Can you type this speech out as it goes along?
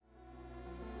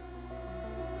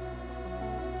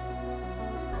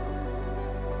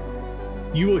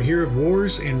You will hear of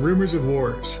wars and rumors of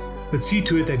wars, but see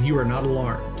to it that you are not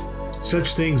alarmed.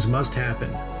 Such things must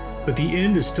happen, but the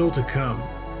end is still to come.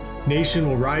 Nation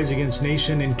will rise against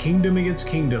nation and kingdom against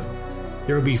kingdom.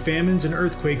 There will be famines and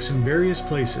earthquakes in various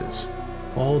places.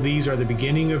 All these are the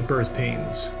beginning of birth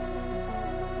pains.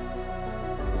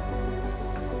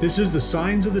 This is the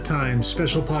Signs of the Times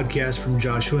special podcast from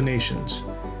Joshua Nations,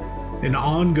 an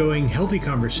ongoing healthy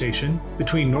conversation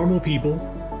between normal people,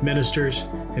 ministers,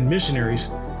 and missionaries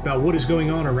about what is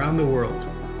going on around the world.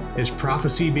 Is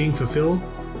prophecy being fulfilled?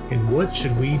 And what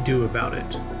should we do about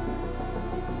it?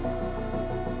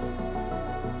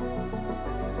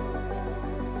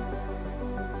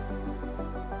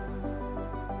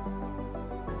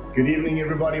 Good evening,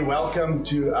 everybody. Welcome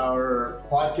to our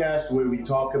podcast where we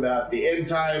talk about the end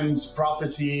times,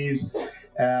 prophecies,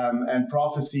 and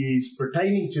prophecies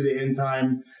pertaining to the end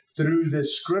time through the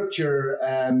scripture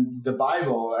and the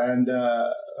Bible. And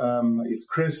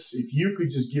if you could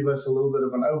just give us a little bit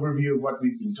of an overview of what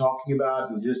we've been talking about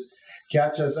and just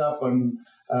catch us up on,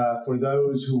 for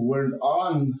those who weren't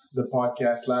on the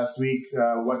podcast last week,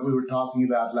 what we were talking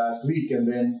about last week, and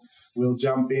then we'll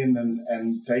jump in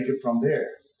and take it from there.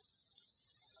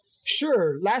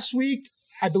 Sure. Last week,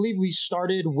 I believe we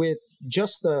started with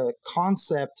just the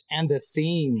concept and the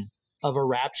theme of a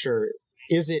rapture.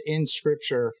 Is it in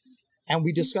Scripture? And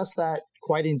we discussed that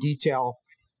quite in detail.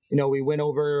 You know, we went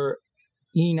over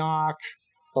Enoch,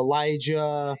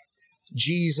 Elijah,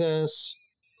 Jesus,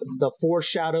 the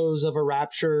foreshadows of a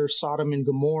rapture, Sodom and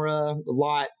Gomorrah,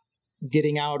 Lot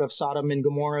getting out of Sodom and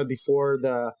Gomorrah before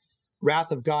the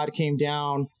wrath of God came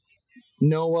down,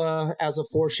 Noah as a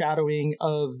foreshadowing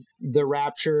of the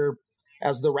rapture.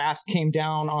 As the wrath came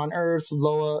down on earth,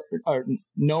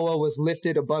 Noah was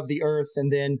lifted above the earth,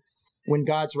 and then when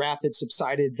God's wrath had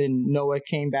subsided, then Noah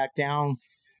came back down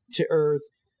to earth.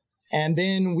 And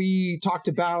then we talked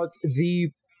about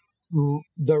the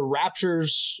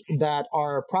raptures that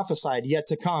are prophesied yet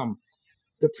to come,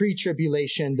 the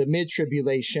pre-tribulation, the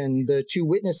mid-tribulation, the two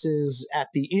witnesses at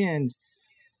the end.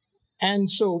 And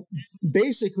so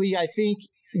basically, I think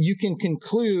you can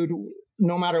conclude,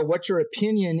 no matter what your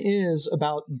opinion is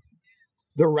about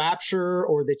the rapture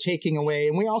or the taking away.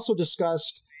 And we also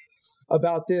discussed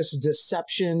about this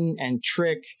deception and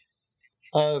trick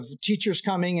of teachers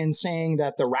coming and saying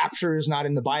that the rapture is not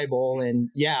in the Bible. And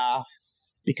yeah,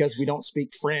 because we don't speak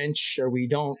French or we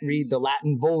don't read the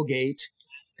Latin Vulgate,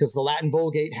 because the Latin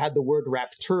Vulgate had the word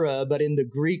raptura, but in the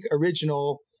Greek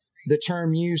original, the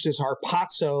term used is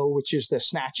harpazo, which is the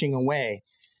snatching away.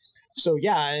 So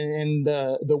yeah, and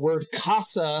the word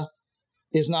casa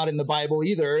is not in the Bible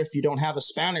either if you don't have a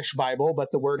Spanish Bible,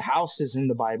 but the word house is in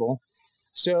the Bible.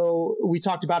 So we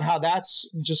talked about how that's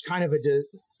just kind of a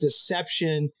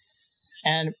deception,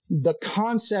 and the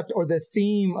concept or the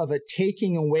theme of a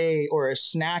taking away or a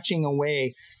snatching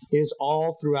away is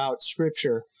all throughout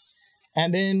Scripture.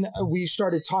 And then we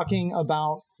started talking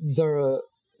about the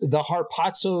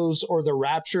harpazos or the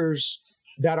raptures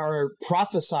that are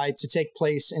prophesied to take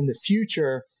place in the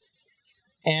future.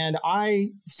 And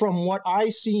from what I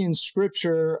see in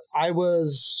Scripture, I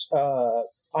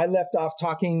left off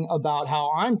talking about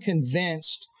how I'm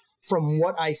convinced from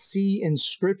what I see in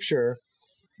Scripture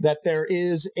that there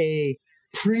is a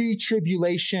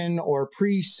pre-tribulation or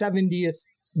pre-70th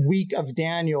week of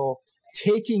Daniel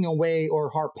taking away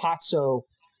or harpazo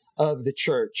of the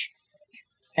church.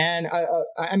 And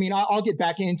I mean, I'll get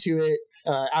back into it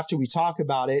after we talk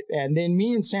about it. And then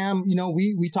me and Sam, you know,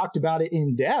 we talked about it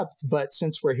in depth, but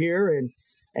since we're here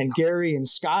and Gary and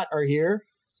Scott are here,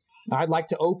 I'd like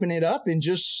to open it up and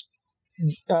just,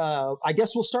 I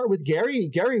guess we'll start with Gary.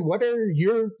 Gary, what are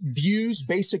your views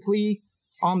basically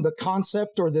on the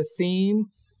concept or the theme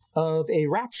of a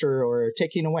rapture or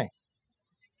taking away?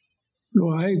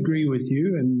 Well, I agree with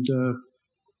you. And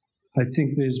I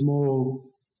think there's more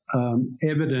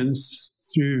evidence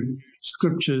through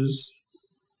scriptures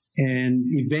and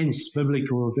events,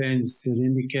 biblical events, that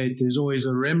indicate there's always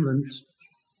a remnant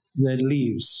that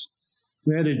leaves.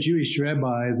 We had a Jewish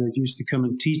rabbi that used to come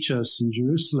and teach us in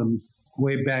Jerusalem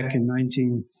way back in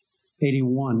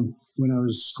 1981 when I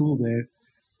was at school there.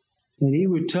 And he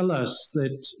would tell us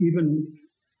that even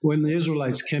when the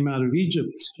Israelites came out of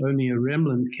Egypt, only a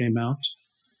remnant came out.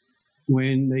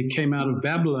 When they came out of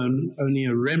Babylon, only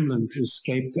a remnant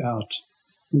escaped out.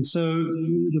 And so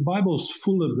the Bible's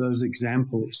full of those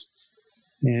examples.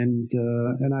 And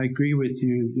I agree with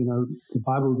you, you know, the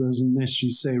Bible doesn't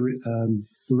necessarily say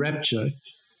rapture,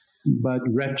 but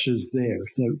rapture's there.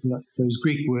 Those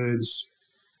Greek words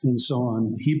and so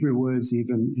on, Hebrew words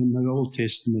even in the Old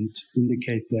Testament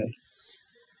indicate that.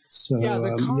 So, yeah,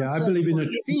 the concept I believe in or it.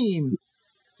 theme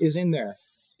is in there.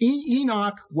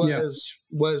 Enoch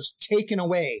was taken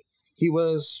away. He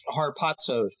was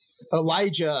harpazoed.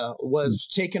 Elijah was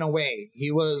taken away. He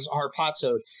was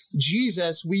harpazoed.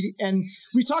 Jesus, we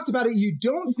talked about it. You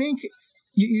don't think,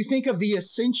 you think of the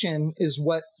ascension is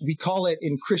what we call it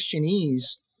in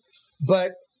Christianese,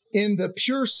 but in the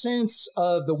pure sense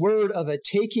of the word of a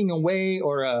taking away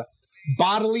or a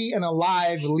bodily and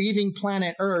alive leaving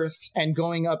planet Earth and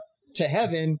going up to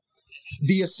heaven,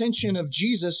 the ascension of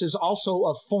Jesus is also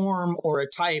a form or a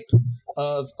type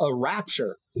of a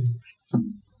rapture.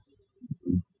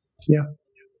 Yeah.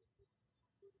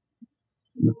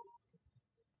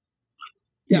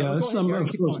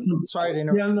 Sorry to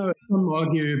interrupt. Some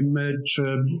argue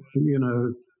mid-trib,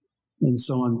 and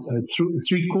so on.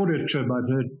 Three-quarter trib, I've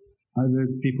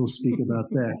heard people speak about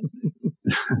that.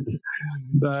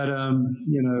 But,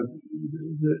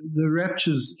 the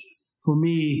raptures, for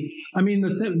me, I mean,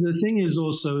 the thing is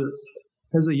also,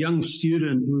 as a young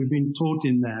student, we've been taught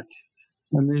in that,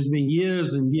 and there's been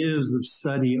years and years of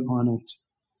study on it.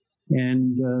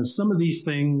 And some of these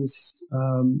things,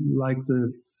 like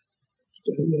the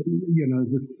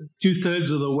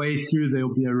 2/3 of the way through,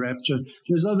 there'll be a rapture.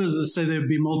 There's others that say there'll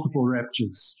be multiple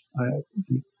raptures.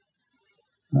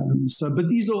 But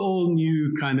these are all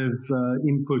new kind of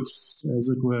inputs, as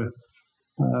it were.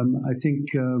 I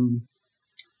think,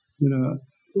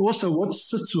 also what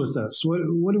sits with us?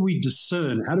 What do we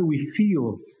discern? How do we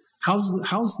feel?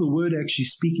 How's the word actually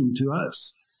speaking to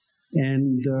us?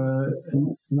 And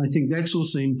I think that's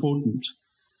also important.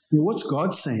 What's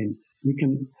God saying?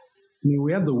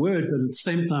 We have the word, but at the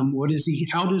same time,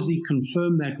 how does he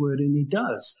confirm that word? And he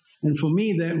does. And for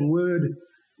me, that word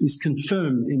is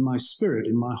confirmed in my spirit,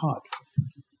 in my heart.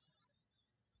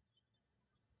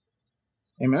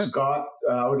 Amen. Scott,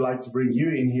 I would like to bring you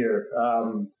in here.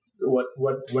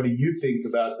 What do you think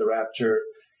about the rapture?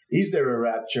 Is there a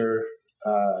rapture?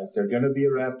 Is there going to be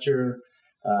a rapture?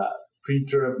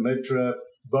 Pre-trib, mid-trib,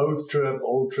 both trib,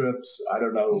 all tribs? I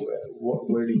don't know.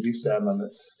 Where do you stand on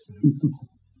this?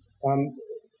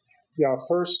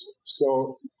 First,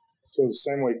 so the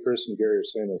same way Chris and Gary are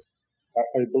saying this,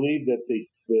 I believe that the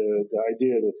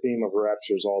idea, the theme of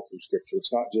rapture is all through Scripture.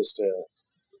 It's not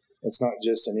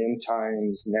just an end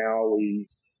times, now we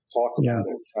talk about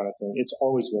it kind of thing. It's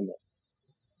always been there,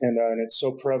 and it's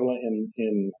so prevalent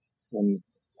in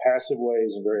passive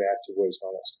ways and very active ways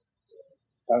on us.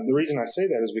 The reason I say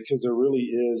that is because there really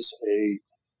is a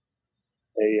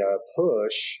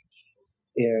push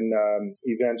in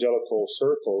evangelical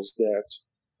circles that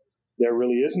there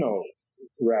really is no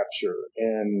rapture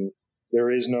and there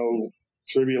is no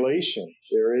tribulation.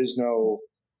 There is no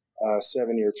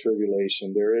 7-year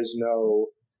tribulation. There is no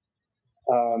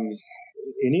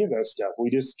any of that stuff. We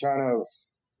just kind of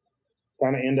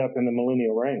end up in the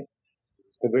millennial reign.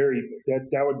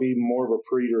 That would be more of a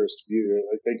preterist view.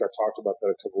 I think I talked about that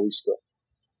a couple weeks ago.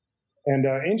 And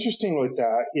interesting with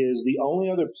that is the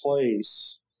only other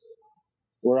place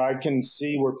where I can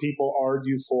see where people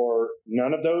argue for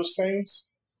none of those things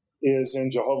is in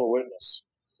Jehovah's Witness.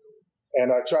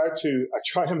 And I try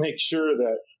to make sure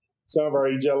that some of our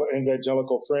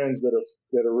evangelical friends that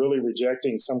are really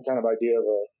rejecting some kind of idea of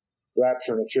a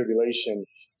rapture and a tribulation,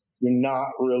 you're not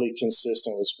really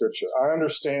consistent with Scripture. I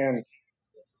understand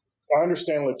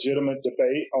legitimate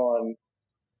debate on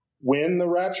when the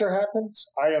rapture happens.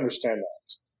 I understand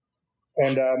that.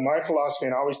 And my philosophy,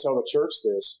 and I always tell the church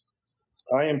this,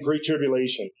 I am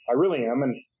pre-tribulation. I really am,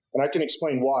 and I can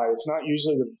explain why. It's not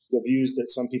usually the views that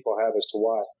some people have as to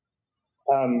why.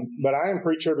 But I am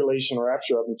pre-tribulation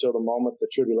rapture up until the moment the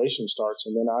tribulation starts,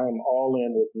 and then I am all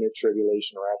in with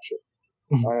mid-tribulation rapture.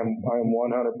 I am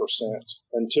 100%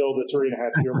 until the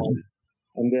 3.5-year mark,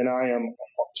 and then I am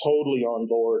totally on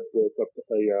board with a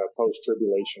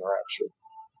post-tribulation rapture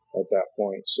at that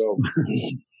point. So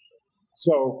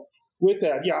with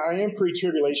that, I am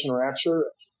pre-tribulation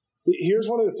rapture. Here's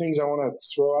one of the things I want to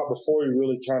throw out before we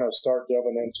really kind of start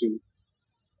delving into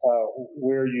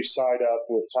where you side up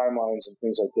with timelines and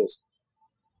things like this.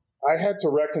 I had to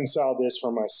reconcile this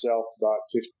for myself about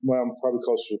probably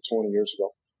closer to 20 years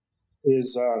ago.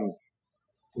 Is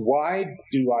why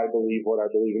do I believe what I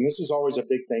believe? And this is always a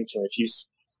big thing for me.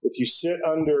 If you sit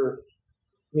under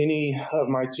any of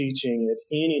my teaching at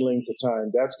any length of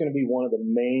time, that's going to be one of the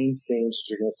main themes that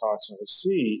you're going to constantly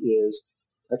see is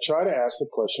I try to ask the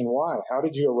question, why? How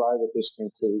did you arrive at this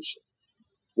conclusion?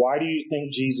 Why do you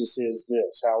think Jesus is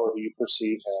this, however you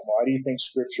perceive him? Why do you think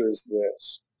Scripture is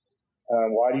this?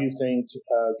 Why do you think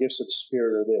gifts of the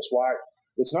Spirit are this? Why?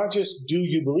 It's not just do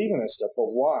you believe in that stuff,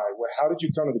 but why? How did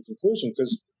you come to the conclusion?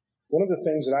 Because one of the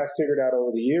things that I figured out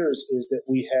over the years is that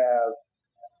we have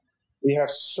We have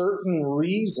certain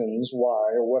reasons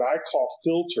why, or what I call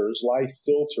filters, life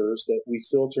filters, that we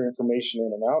filter information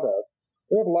in and out of.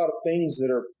 We have a lot of things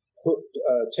that are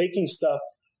taking stuff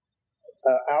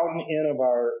out and in of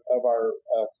our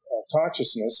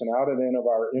consciousness and out and in of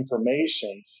our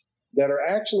information that are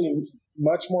actually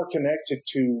much more connected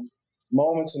to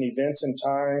moments and events in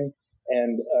time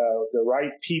and the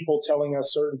right people telling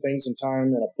us certain things in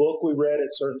time and a book we read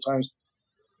at certain times,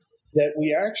 that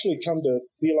we actually come to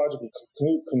theological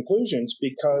conclusions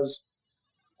because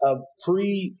of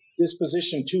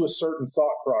predisposition to a certain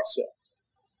thought process.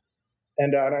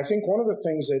 And I think one of the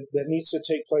things that needs to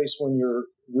take place when you're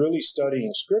really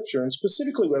studying Scripture, and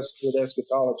specifically with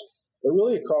eschatology, but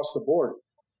really across the board,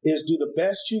 is do the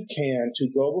best you can to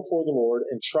go before the Lord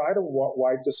and try to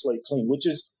wipe the slate clean, which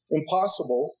is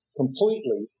impossible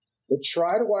completely, but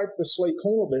try to wipe the slate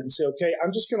clean a little bit and say, okay,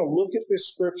 I'm just going to look at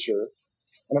this Scripture,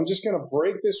 and I'm just going to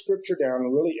break this Scripture down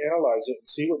and really analyze it and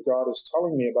see what God is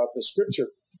telling me about this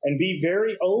Scripture, and be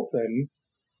very open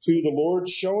to the Lord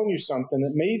showing you something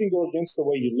that may even go against the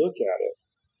way you look at it.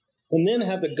 And then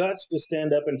have the guts to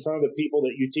stand up in front of the people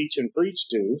that you teach and preach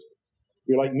to.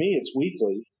 You're like me, it's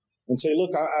weekly. And say,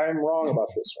 look, I'm wrong about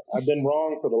this one. I've been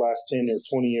wrong for the last 10 or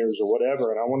 20 years or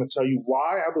whatever. And I want to tell you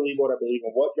why I believe what I believe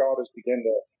and what God has begun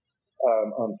to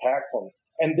unpack for me.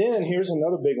 And then here's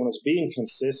another big one, is being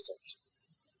consistent.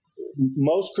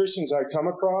 Most Christians I come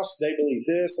across, they believe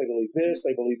this, they believe this,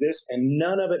 they believe this, and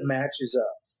none of it matches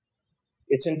up.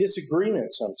 It's in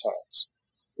disagreement sometimes.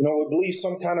 We believe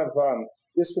some kind of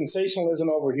dispensationalism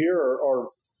over here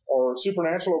or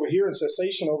supernatural over here and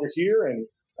cessation over here. And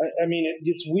I mean,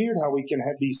 it's weird how we can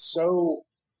be so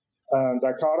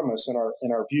dichotomous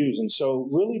in our views. And so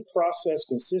really process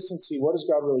consistency. What is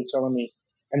God really telling me?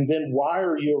 And then why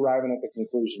are you arriving at the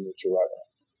conclusion that you're arriving at?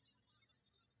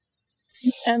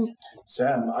 And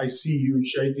Sam, I see you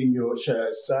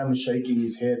Sam is shaking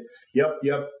his head.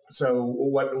 Yep. So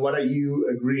what are you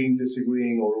agreeing,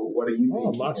 disagreeing, or what are you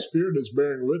thinking? My spirit is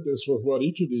bearing witness with what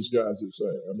each of these guys is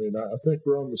saying. I mean, I think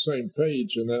we're on the same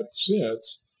page in that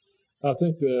sense. I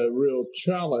think the real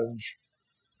challenge,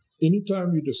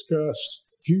 anytime you discuss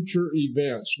future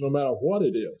events, no matter what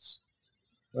it is,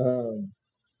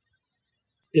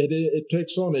 it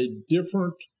takes on a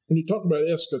different. When you talk about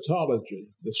eschatology,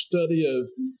 the study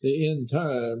of the end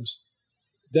times,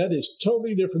 that is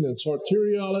totally different than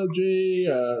soteriology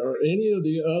or any of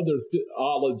the other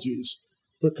theologies,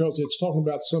 because it's talking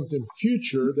about something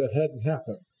future that hadn't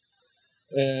happened.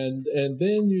 And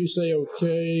then you say,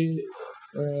 okay,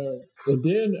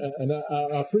 and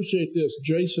I appreciate this.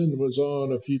 Jason was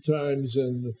on a few times,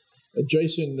 and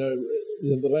Jason,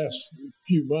 in the last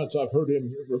few months, I've heard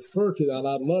him refer to that, and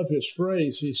I love his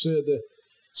phrase. He said that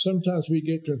sometimes we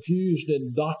get confused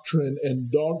in doctrine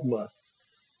and dogma,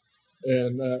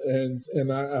 and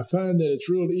I find that it's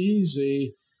real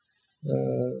easy.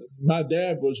 My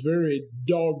dad was very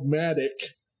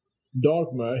dogmatic.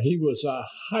 Dogma. He was a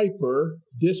hyper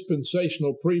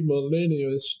dispensational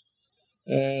premillennialist,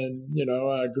 and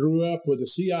I grew up with the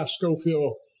C.I.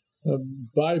 Scofield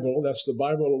Bible. That's the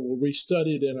Bible we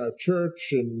studied in our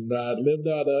church and I lived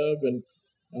out of, and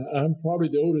I'm probably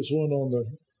the oldest one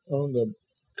on the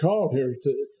call here.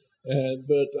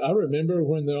 But I remember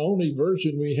when the only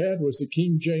version we had was the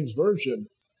King James Version.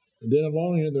 And then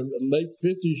along in the late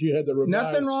 50s, you had the Revised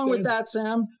nothing wrong with that,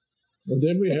 Sam. And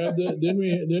then we had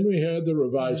the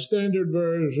Revised Standard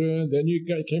Version. Then you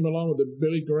came along with the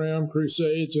Billy Graham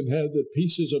Crusades and had the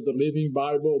pieces of the Living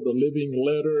Bible, the Living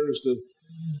Letters,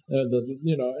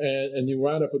 and you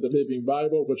wind up with the Living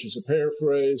Bible, which is a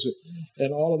paraphrase,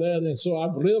 and all of that. And so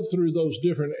I've lived through those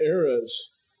different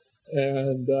eras,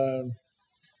 and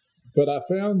but I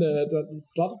found that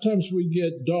a lot of times we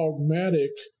get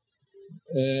dogmatic,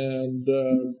 and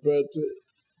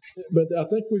but I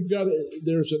think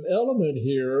there's an element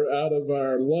here out of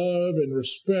our love and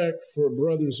respect for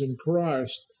brothers in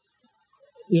Christ.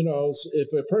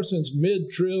 If a person's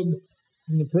mid-trib,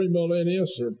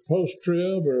 premillennialist, or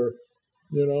post-trib, or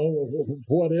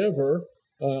whatever,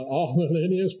 all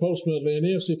millennials,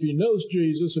 post-millennials, if he knows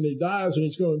Jesus and he dies and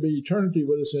he's going to be eternity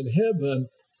with us in heaven,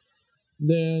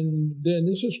 then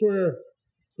this is where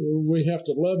we have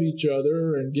to love each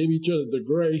other and give each other the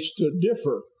grace to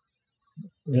differ.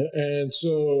 And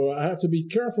so I have to be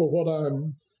careful what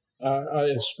I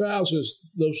espouse as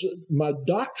my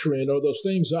doctrine, or those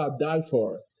things I die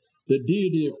for. The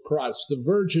deity of Christ, the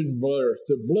virgin birth,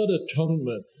 the blood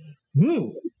atonement.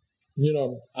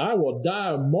 I will die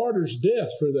a martyr's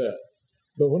death for that.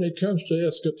 But when it comes to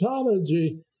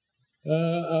eschatology,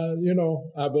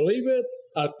 I believe it,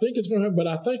 I think it's going to happen, but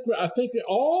I think that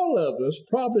all of us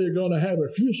probably are going to have a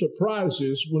few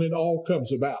surprises when it all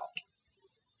comes about.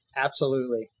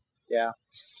 Absolutely. Yeah.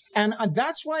 And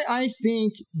that's why I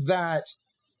think that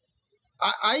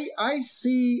I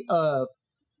see a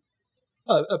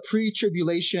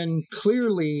pre-tribulation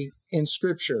clearly in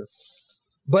Scripture.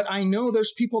 But I know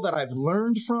there's people that I've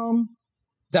learned from,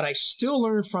 that I still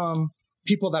learn from,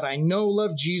 people that I know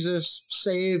love Jesus,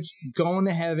 saved, going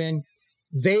to heaven.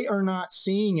 They are not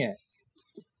seeing it.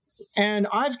 And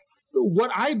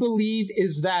what I believe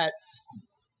is that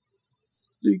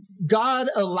God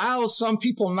allows some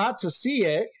people not to see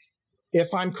it,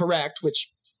 if I'm correct,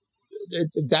 which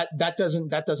that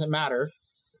doesn't matter.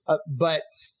 But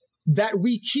that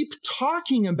we keep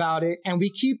talking about it and we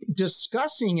keep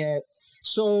discussing it.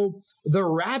 So the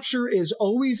rapture is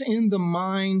always in the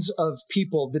minds of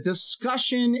people. The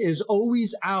discussion is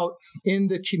always out in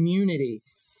the community,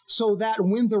 so that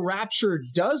when the rapture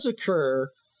does occur,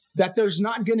 that there's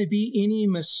not going to be any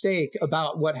mistake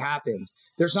about what happened.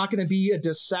 There's not going to be a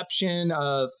deception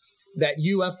of that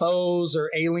UFOs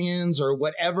or aliens or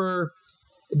whatever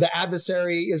the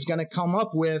adversary is going to come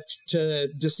up with to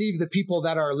deceive the people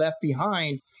that are left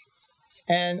behind.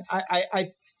 And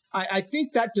I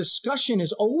think that discussion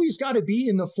has always got to be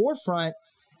in the forefront,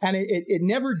 and it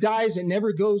never dies. It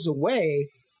never goes away.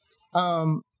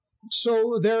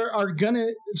 So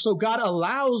God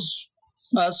allows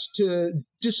us to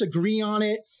disagree on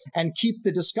it and keep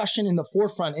the discussion in the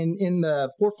forefront, in the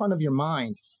forefront of your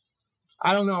mind.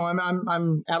 I don't know.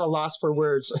 I'm at a loss for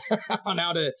words on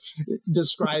how to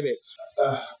describe it.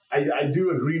 I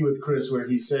do agree with Chris where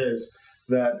he says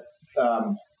that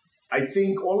I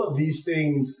think all of these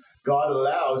things God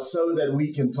allows so that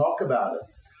we can talk about it,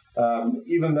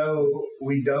 even though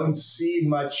we don't see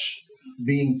much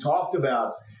being talked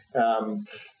about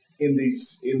in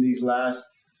these last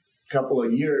couple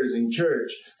of years in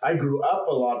church. I grew up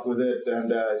a lot with it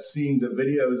and seeing the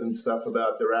videos and stuff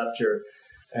about the rapture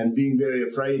and being very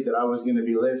afraid that I was going to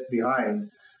be left behind.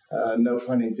 No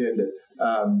pun intended.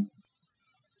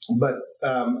 But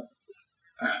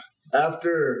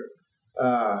after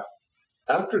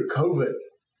COVID,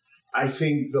 I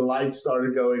think the light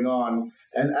started going on.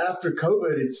 And after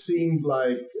COVID, it seemed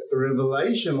like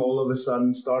Revelation all of a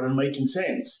sudden started making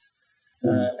sense.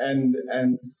 And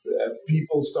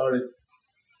people started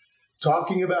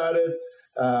talking about it.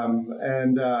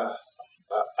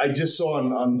 I just saw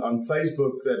on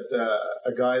Facebook that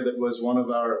a guy that was one of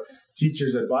our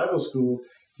teachers at Bible school,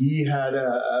 he had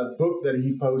a book that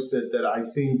he posted that I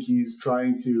think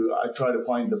I try to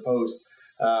find the post,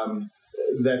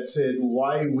 that said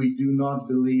why we do not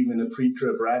believe in a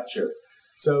pre-trib rapture.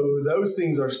 So those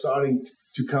things are starting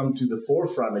to come to the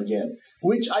forefront again,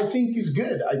 which I think is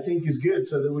good.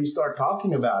 So that we start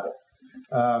talking about it.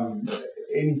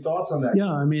 Any thoughts on that?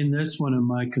 Yeah, I mean, that's one of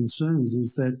my concerns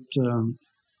is that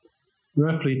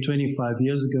roughly 25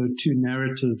 years ago, two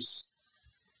narratives,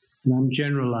 and I'm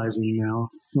generalizing now,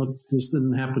 this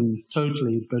didn't happen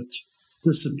totally, but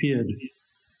disappeared.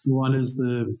 One is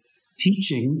the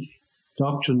teaching,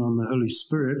 doctrine on the Holy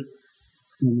Spirit,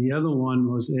 and the other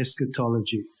one was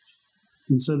eschatology.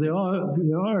 And so there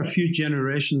are a few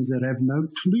generations that have no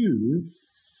clue,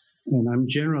 and I'm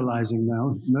generalizing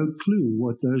now, no clue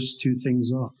what those two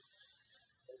things are.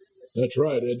 That's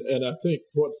right. And I think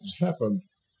what's happened,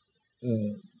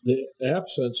 the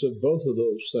absence of both of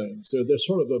those things, there's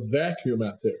sort of a vacuum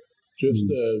out there, just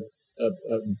a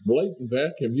blatant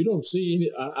vacuum. You don't see any,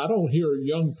 I don't hear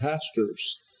young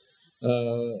pastors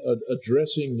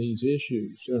addressing these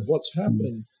issues. And what's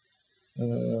happened,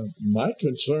 my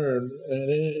concern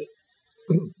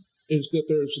is that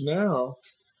there's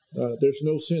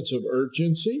no sense of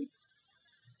urgency.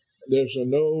 There's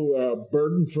no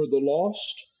burden for the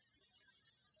lost.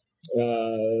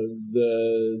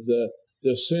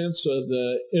 The sense of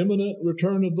the imminent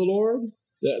return of the Lord.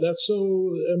 That's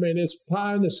so. I mean, it's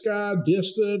pie in the sky,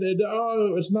 distant.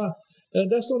 It's not.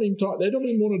 That's not even talk. They don't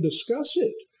even want to discuss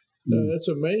it. It's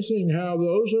amazing how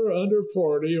those are under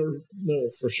 40 or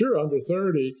for sure under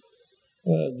 30.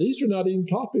 These are not even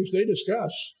topics they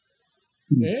discuss.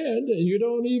 And you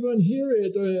don't even hear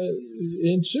it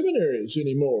in seminaries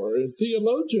anymore. And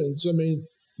theologians, I mean,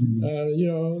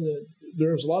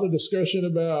 there's a lot of discussion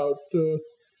about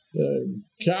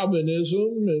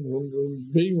Calvinism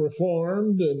and being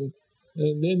reformed,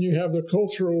 and then you have the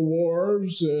cultural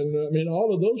wars, and I mean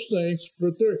all of those things.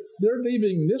 But they're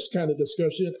leaving this kind of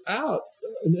discussion out.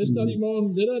 And it's not even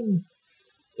on.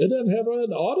 It doesn't have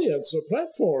an audience, a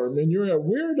platform, and you're a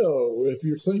weirdo if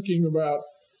you're thinking about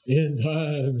end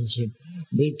times and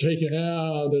being taken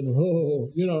out and,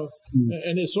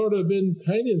 and it's sort of been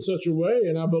painted in such a way.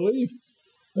 And I believe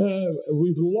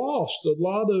we've lost a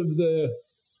lot of the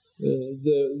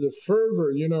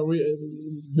fervor.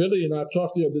 Billy and I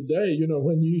talked the other day,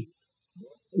 when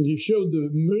you showed the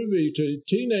movie to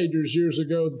teenagers years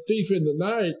ago, The Thief in the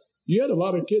Night, you had a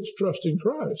lot of kids trusting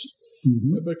Christ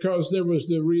because there was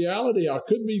the reality I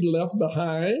could be left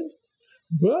behind.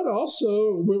 But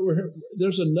also,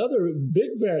 there's another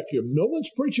big vacuum. No one's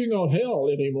preaching on hell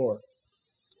anymore.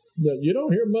 You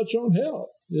don't hear much on hell,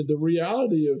 the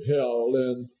reality of hell,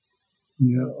 and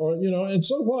and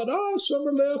so what? Oh, some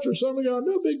are left or some are gone.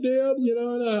 No big deal,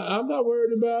 and I'm not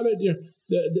worried about it.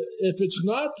 If it's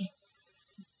not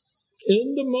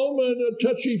in the moment,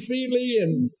 touchy feely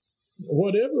and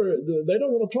whatever, they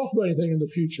don't want to talk about anything in the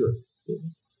future.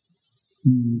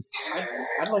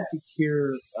 I'd like to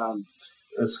hear.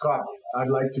 Scott, I'd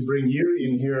like to bring you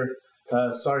in here.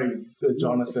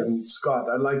 Jonathan, Scott,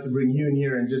 I'd like to bring you in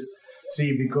here and just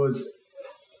see, because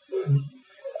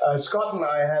Scott and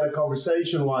I had a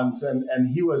conversation once, and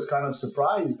he was kind of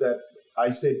surprised that I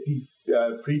said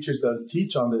preachers don't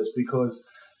teach on this, because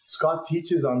Scott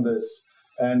teaches on this,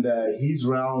 and his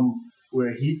realm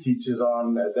where he teaches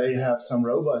on, they have some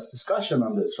robust discussion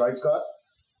on this, right, Scott?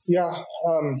 Yeah,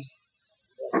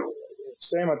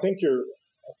 Sam, I think you're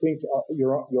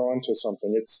onto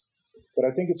something. But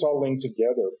I think it's all linked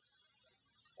together.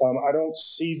 I don't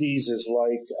see these as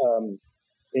like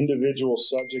individual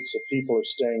subjects that people are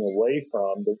staying away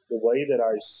from. The way that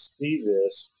I see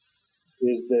this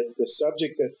is that the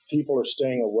subject that people are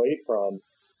staying away from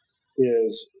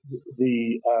is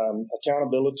the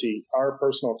accountability, our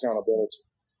personal accountability.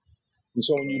 And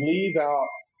so when you leave out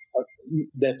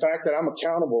the fact that I'm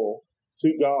accountable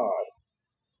to God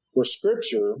for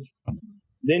Scripture,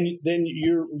 then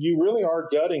you really are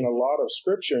gutting a lot of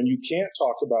Scripture, and you can't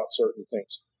talk about certain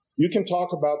things. You can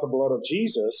talk about the blood of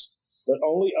Jesus, but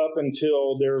only up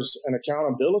until there's an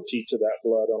accountability to that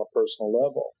blood on a personal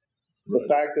level. Right. The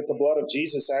fact that the blood of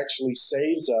Jesus actually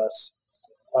saves us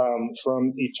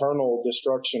from eternal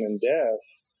destruction and death,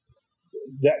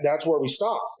 that's where we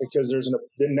stop, because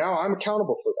then now I'm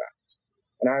accountable for that,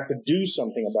 and I have to do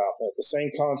something about that. The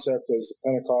same concept as the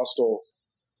Pentecostal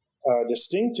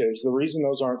distinctives, the reason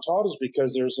those aren't taught is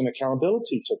because there's an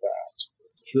accountability to that.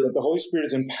 Sure. That the Holy Spirit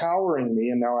is empowering me,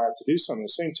 and now I have to do something.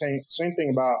 The same thing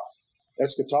about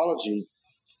eschatology.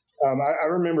 I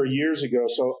remember years ago,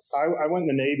 so I went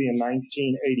in the Navy in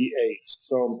 1988.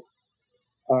 So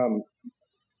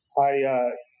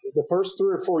the first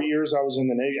 3 or 4 years I was in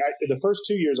the Navy, the first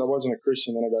 2 years I wasn't a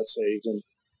Christian, then I got saved.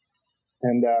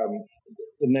 And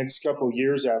the next couple of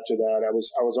years after that, I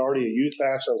was already a youth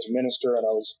pastor, I was a minister, and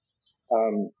I was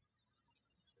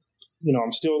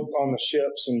I'm still on the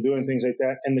ships and doing things like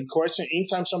that. And the question,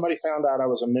 anytime somebody found out I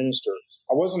was a minister,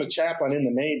 I wasn't a chaplain in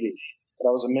the Navy, but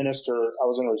I was a minister. I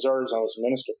was in reserves. I was a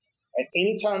minister. And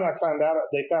anytime they found out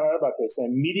about this, they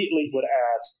immediately would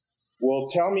ask, well,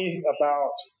 tell me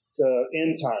about the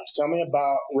end times. Tell me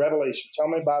about Revelation. Tell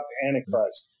me about the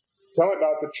Antichrist. Tell me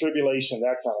about the tribulation,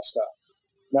 that kind of stuff.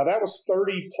 Now, that was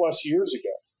 30 plus years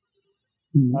ago.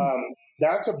 Mm-hmm.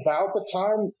 That's about the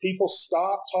time people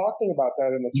stopped talking about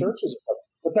that in the churches.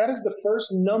 But that is the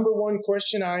first number one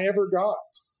question I ever got.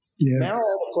 Yeah. Now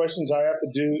all the questions I have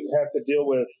to deal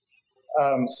with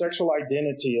sexual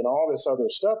identity and all this other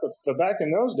stuff. But back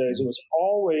in those days, it was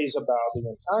always about the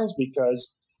end times,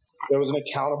 because there was an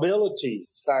accountability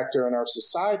factor in our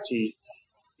society,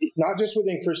 not just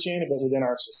within Christianity, but within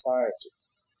our society.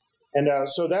 And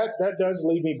so that does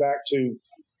lead me back to,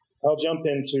 I'll jump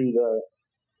into the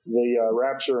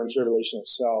rapture and tribulation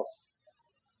itself.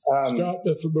 Scott,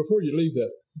 before you leave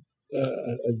that,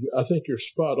 I think you're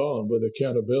spot on with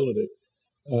accountability.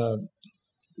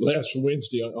 Last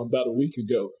Wednesday, about a week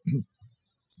ago,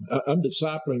 I'm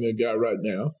discipling a guy right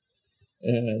now,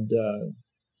 and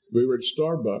we were at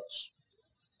Starbucks,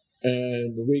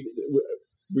 and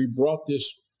we brought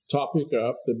this topic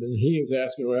up, and then he was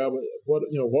asking, well,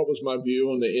 what was my view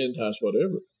on the end times,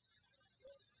 whatever.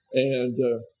 And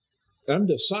I'm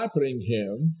discipling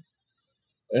him,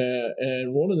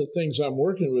 and one of the things I'm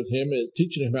working with him is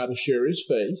teaching him how to share his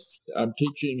faith. I'm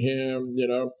teaching him,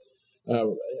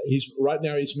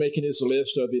 he's making his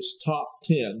list of his top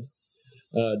 10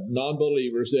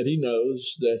 non-believers that he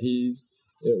knows that he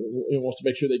wants to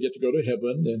make sure they get to go to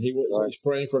heaven, and he's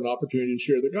praying for an opportunity to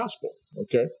share the gospel.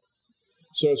 Okay,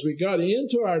 so as we got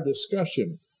into our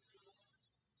discussion,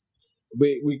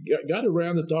 we got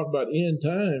around to talk about end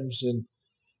times, and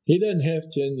he doesn't have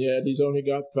 10 yet. He's only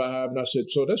got 5. And I said,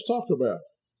 so let's talk about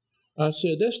it. I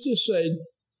said, let's just say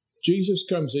Jesus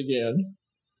comes again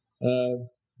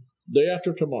day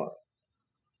after tomorrow.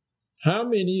 How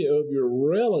many of your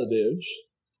relatives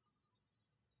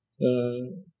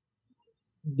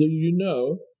do you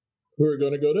know who are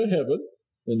going to go to heaven,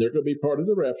 and they're going to be part of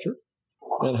the rapture,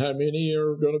 and how many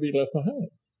are going to be left behind?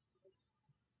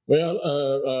 Well,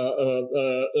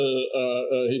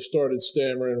 he started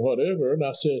stammering whatever, and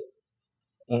I said,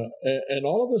 and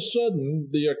all of a sudden,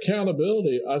 the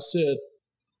accountability, I said,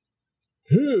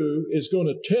 who is going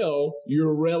to tell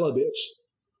your relatives?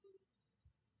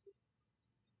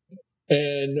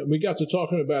 And we got to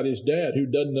talking about his dad who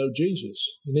doesn't know Jesus.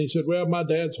 And he said, well, my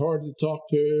dad's hard to talk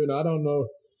to, and I don't know,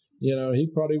 he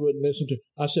probably wouldn't listen to.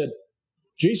 I said,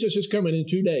 Jesus is coming in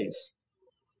 2 days.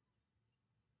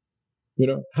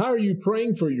 How are you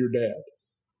praying for your dad?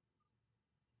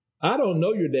 I don't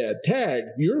know your dad. Tag,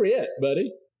 you're it,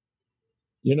 buddy.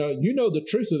 You know the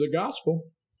truth of the gospel.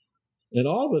 And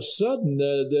all of a sudden,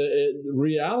 the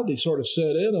reality sort of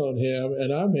set in on him,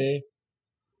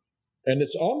 and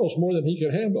it's almost more than he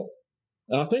could handle.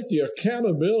 And I think the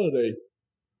accountability,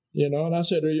 and I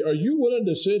said, are you willing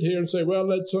to sit here and say, well,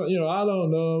 let's, I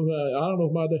don't know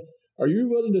if my dad, are you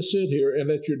willing to sit here and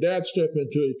let your dad step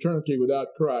into eternity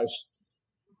without Christ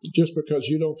just because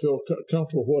you don't feel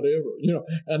comfortable, whatever,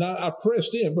 And I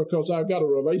pressed in because I've got a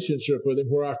relationship with him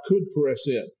where I could press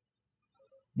in.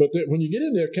 But when you get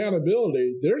into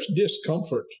accountability, there's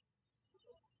discomfort.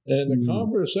 And the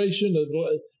conversation of,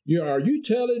 are you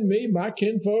telling me my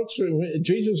kinfolks,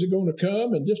 Jesus is going to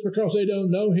come, and just because they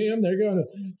don't know him, they're going to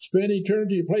spend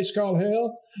eternity in a place called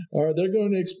hell, or they're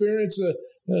going to experience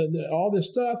all this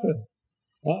stuff? And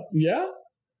yeah,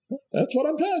 that's what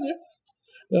I'm telling you.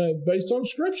 Based on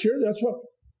Scripture, that's what,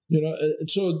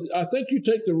 So I think you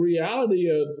take the reality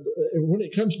of, when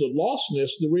it comes to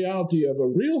lostness, the reality of a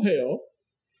real hell,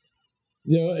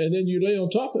 and then you lay on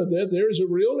top of that, there is a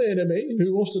real enemy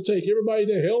who wants to take everybody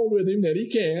to hell with him that he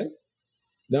can.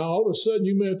 Now, all of a sudden,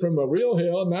 you went from a real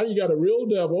hell, now you got a real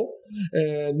devil,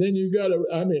 and then you got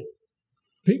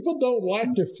people don't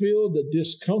like to feel the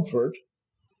discomfort,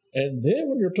 and then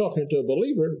when you're talking to a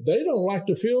believer, they don't like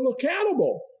to feel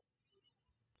accountable,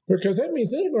 because that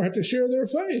means they're going to have to share their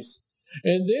faith.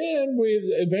 And then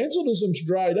evangelism's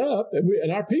dried up,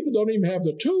 and our people don't even have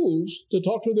the tools to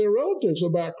talk to their relatives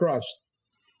about Christ.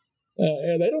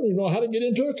 And they don't even know how to get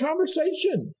into a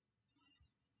conversation.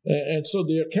 And so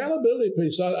the accountability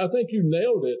piece, I think you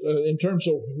nailed it in terms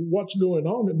of what's going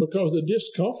on, because the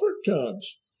discomfort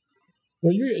comes.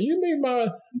 Well, you mean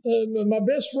my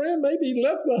best friend may be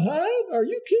left behind? Are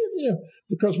you kidding?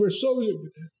 Because we're so...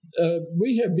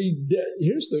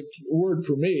 here's the word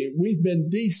for me, we've been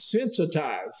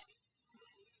desensitized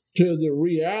to the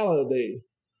reality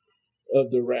of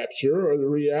the rapture, or the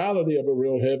reality of a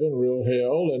real heaven, real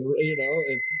hell, and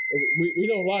we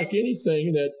don't like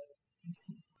anything that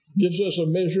gives us a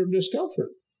measure of discomfort.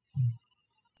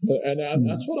 And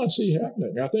that's what I see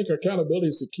happening. I think accountability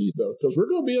is the key, though, because we're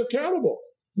going to be accountable.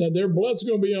 Now, their blood's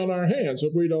going to be on our hands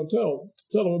if we don't tell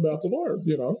them about the Lord,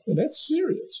 and that's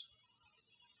serious.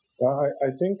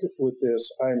 I think with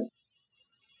this, I'm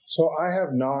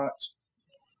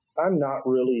not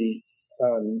really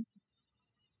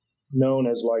known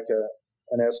as like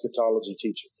an eschatology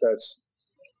teacher. That's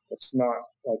not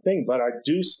my thing, but I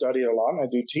do study a lot and I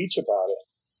do teach about it.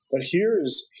 But here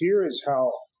is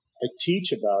how I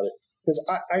teach about it, because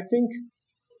I think,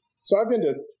 so I've been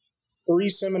to 3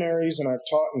 seminaries and I've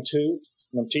taught in 2,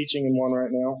 and I'm teaching in 1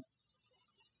 right now.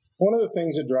 One of the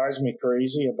things that drives me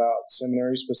crazy about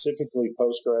seminary, specifically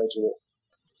postgraduate,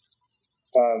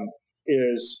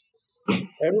 is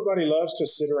everybody loves to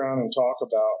sit around and talk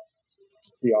about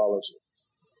theology.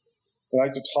 They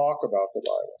like to talk about the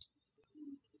Bible.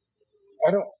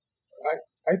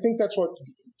 I think that's what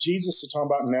Jesus is talking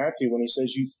about in Matthew when he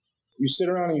says you sit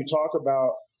around and you talk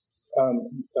about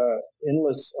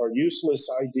endless or useless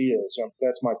ideas.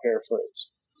 That's my paraphrase.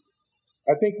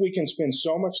 I think we can spend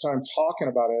so much time talking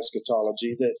about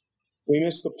eschatology that we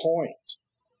miss the point.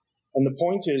 And the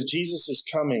point is, Jesus is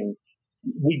coming.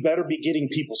 We better be getting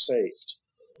people saved.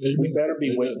 Amen. We better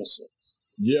be Amen. witnessing.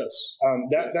 Yes.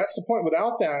 That's the point.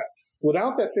 Without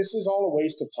that, this is all a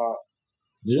waste of time.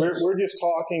 Yes. We're just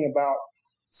talking about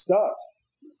stuff.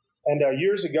 And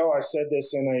years ago, I said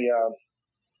this in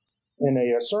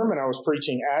a sermon I was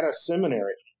preaching at a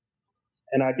seminary,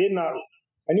 and I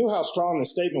knew how strong the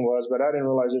statement was, but I didn't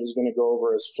realize it was going to go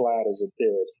over as flat as it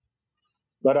did.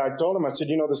 But I told him, I said,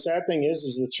 the sad thing is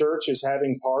the church is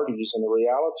having parties, and the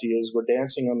reality is we're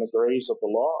dancing on the graves of the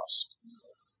lost.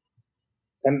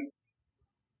 And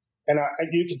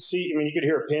you could see, you could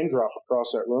hear a pin drop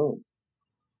across that room.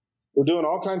 We're doing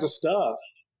all kinds of stuff.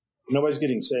 Nobody's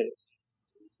getting saved.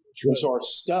 And so our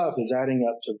stuff is adding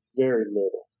up to very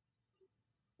little.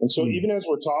 And so even as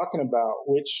we're talking about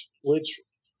which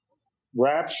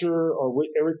rapture or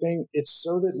everything, it's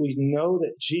so that we know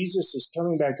that Jesus is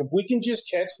coming back. If we can just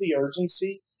catch the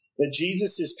urgency that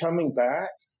Jesus is coming back,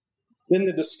 then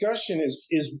the discussion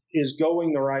is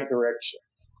going the right direction.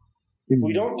 If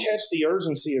we don't catch the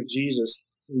urgency of Jesus,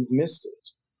 we've missed it.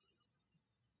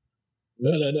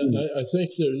 Well, and I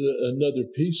think there's another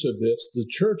piece of this. The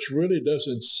church really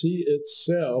doesn't see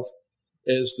itself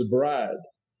as the bride,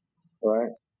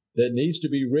 right, that needs to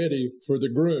be ready for the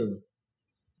groom.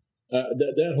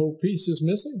 That whole piece is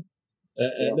missing.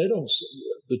 And they don't,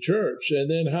 the church, and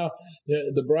then how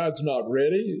the bride's not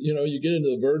ready. You know, you get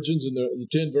into the virgins and the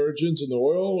 10 virgins and the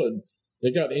oil, and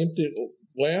they got empty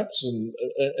lamps, and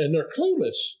they're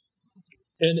clueless.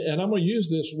 And I'm going to use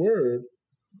this word.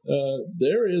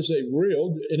 There is a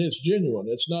real, and it's genuine.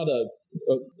 It's not a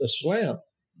slam.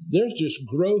 There's just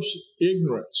gross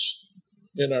ignorance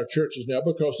in our churches now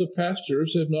because the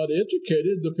pastors have not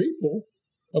educated the people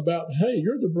about, hey,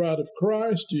 you're the bride of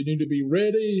Christ. You need to be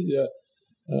ready.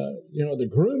 The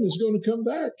groom is going to come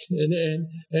back.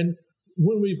 And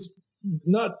when we're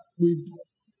not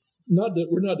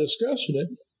discussing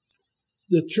it,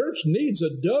 the church needs a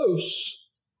dose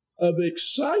of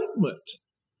excitement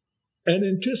and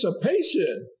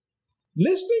anticipation,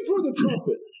 listening for the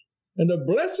trumpet and the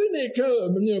blessing that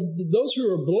comes. Those who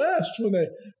are blessed when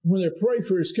they pray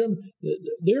for His coming,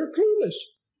 they're clueless.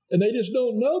 And they just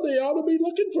don't know they ought to be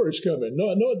looking for His coming. No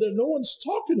one's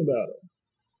talking about it.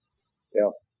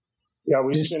 Yeah.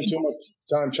 We spend too much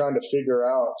time trying to figure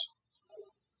out.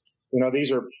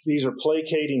 These are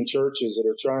placating churches that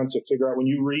are trying to figure out. When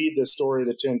you read the story of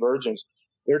the 10 virgins,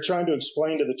 they're trying to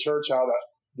explain to the church how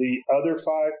the other 5,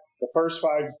 the first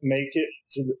 5 make it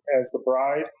as the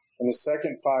bride, and the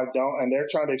second 5 don't. And they're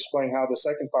trying to explain how the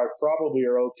second 5 probably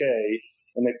are okay,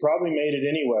 and they probably made it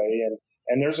anyway.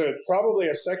 And there's probably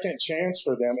a second chance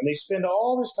for them. And they spend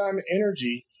all this time and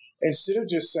energy instead of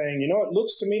just saying, it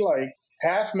looks to me like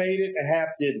half made it and half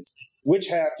didn't. Which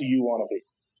half do you want to be?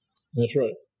 That's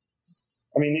right.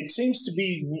 I mean, it seems to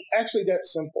be actually that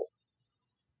simple.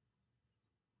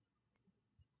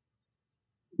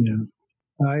 Yeah.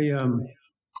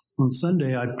 On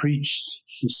Sunday, I preached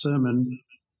a sermon,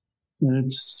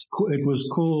 and it was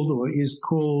called, or is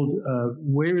called,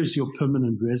 Where is Your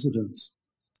Permanent Residence?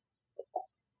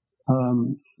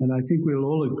 And I think we'll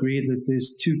all agree that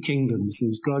there's 2 kingdoms.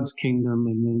 There's God's kingdom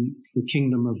and then the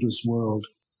kingdom of this world,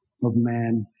 of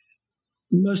man.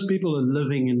 Most people are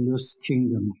living in this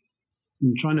kingdom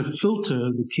and trying to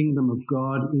filter the kingdom of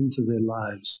God into their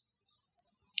lives.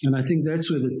 And I think that's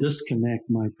where the disconnect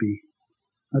might be.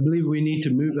 I believe we need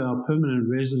to move our permanent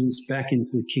residence back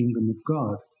into the kingdom of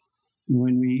God. And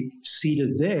when we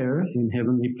seated there in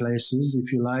heavenly places,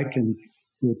 if you like, and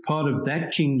we're part of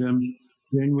that kingdom,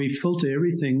 then we filter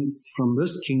everything from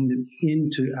this kingdom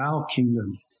into our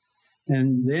kingdom.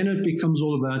 And then it becomes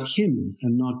all about Him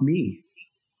and not me.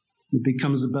 It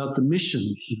becomes about the mission.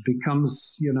 It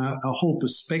becomes, our whole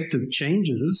perspective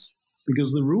changes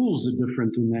because the rules are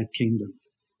different in that kingdom.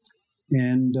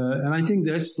 And I think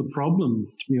that's the problem,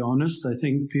 to be honest. I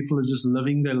think people are just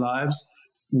living their lives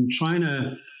and trying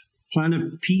to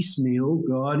piecemeal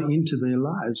God into their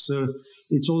lives. So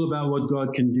it's all about what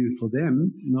God can do for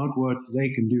them, not what they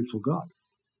can do for God.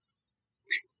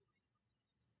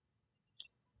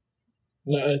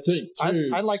 I think, too,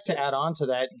 I'd like to add on to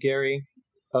that, Gary,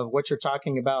 of what you're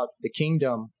talking about, the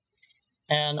kingdom.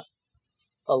 And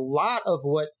a lot of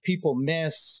what people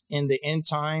miss in the end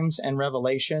times and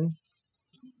Revelation,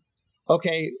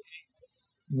 okay,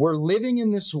 we're living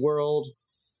in this world.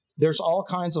 There's all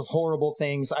kinds of horrible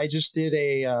things. I just did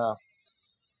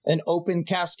an open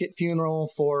casket funeral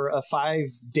for a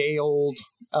 5-day-old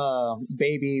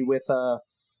baby with a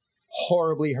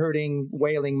horribly hurting,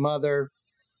 wailing mother.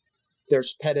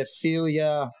 There's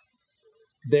pedophilia.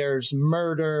 There's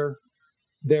murder.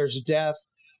 There's death.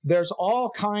 There's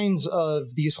all kinds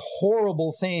of these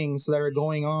horrible things that are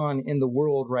going on in the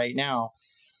world right now.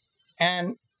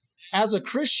 And as a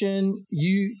Christian,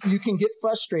 you can get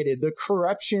frustrated. The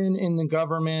corruption in the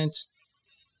government,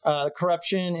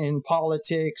 corruption in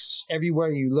politics,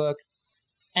 everywhere you look.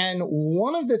 And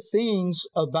one of the things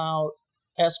about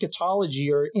eschatology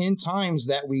or end times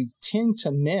that we tend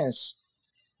to miss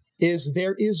is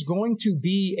there is going to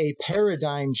be a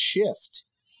paradigm shift.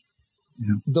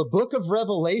 Yeah. The book of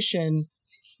Revelation,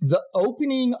 the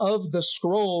opening of the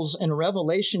scrolls in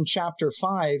Revelation chapter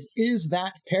 5 is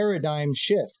that paradigm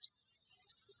shift.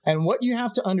 And what you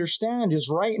have to understand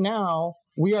is right now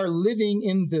we are living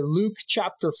in the Luke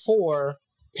chapter 4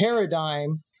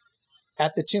 paradigm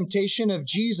at the temptation of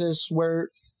Jesus, where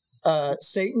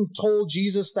Satan told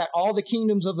Jesus that all the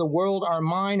kingdoms of the world are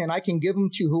mine and I can give them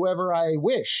to whoever I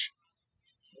wish.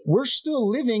 We're still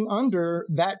living under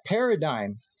that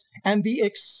paradigm. And the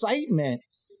excitement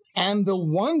and the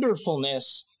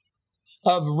wonderfulness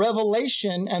of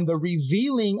revelation and the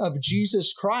revealing of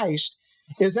Jesus Christ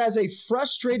is, as a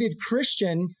frustrated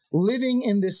Christian living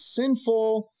in this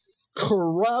sinful,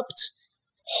 corrupt,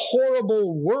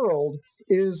 horrible world,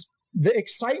 is the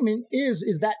excitement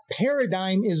is that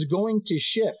paradigm is going to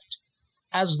shift.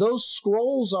 As those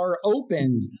scrolls are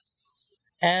opened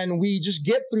and we just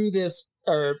get through this,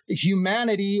 or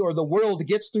humanity or the world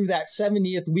gets through that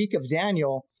 70th week of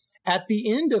Daniel, at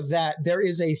the end of that, there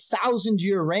is a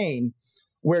 1,000-year reign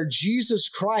where Jesus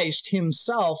Christ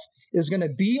himself is going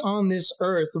to be on this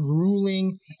earth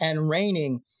ruling and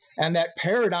reigning, and that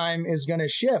paradigm is going to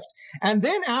shift. And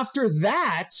then after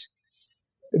that,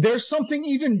 there's something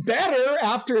even better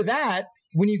after that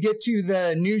when you get to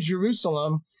the New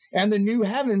Jerusalem and the new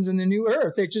heavens and the new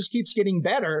earth. It just keeps getting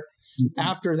better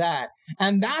after that.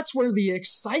 And that's where the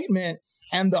excitement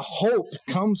and the hope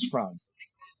comes from,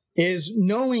 is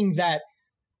knowing that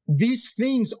these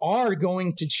things are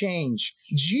going to change.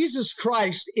 Jesus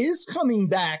Christ is coming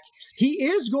back. He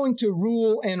is going to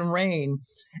rule and reign.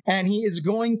 And he is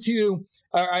going to,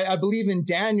 I believe in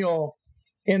Daniel,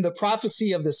 in the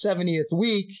prophecy of the 70th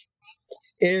week,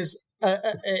 is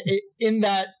in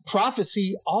that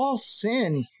prophecy, all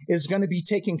sin is going to be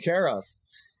taken care of.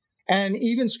 And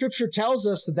even scripture tells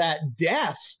us that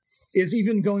death is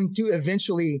even going to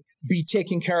eventually be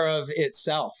taken care of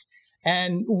itself.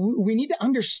 And we need to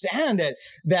understand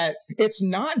that it's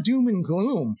not doom and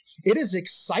gloom. It is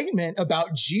excitement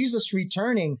about Jesus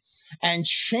returning and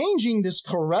changing this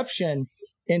corruption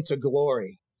into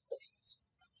glory.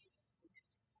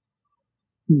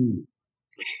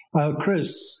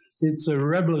 Chris, it's a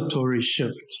revelatory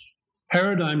shift.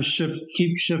 Paradigm shift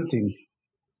keeps shifting.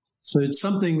 So it's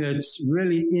something that's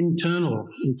really internal.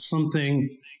 It's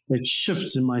something that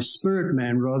shifts in my spirit,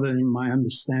 man, rather than my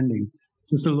understanding.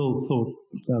 Just a little thought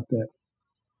about that.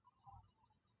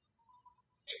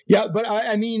 Yeah, but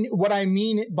I mean, what I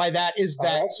mean by that is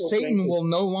that Satan will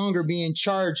no longer be in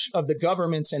charge of the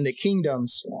governments and the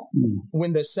kingdoms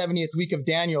when the 70th week of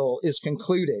Daniel is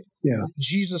concluded. Yeah.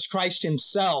 Jesus Christ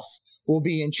himself will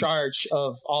be in charge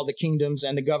of all the kingdoms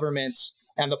and the governments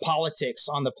and the politics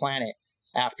on the planet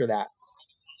after that.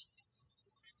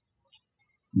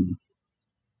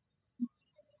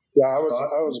 Yeah, I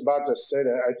was about to say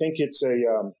that. I think it's I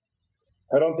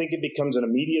don't think it becomes an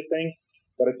immediate thing,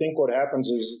 but I think what happens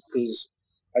is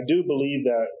I do believe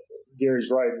that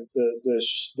Gary's right.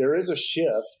 There is a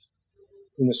shift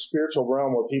in the spiritual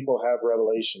realm where people have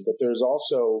revelation, but there's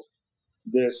also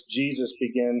this: Jesus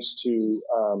begins to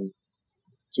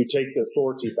take the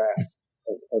authority back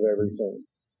of everything.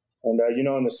 And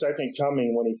in the second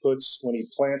coming, when he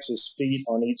plants his feet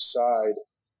on each side,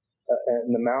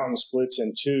 and the mountain splits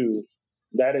in two,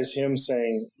 that is him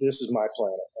saying, "This is my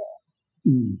planet now.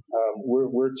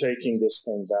 We're taking this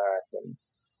thing back," and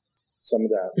some of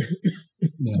that.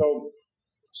 Yeah.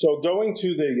 So going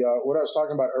to the what I was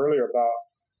talking about earlier about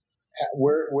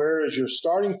where is your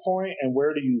starting point and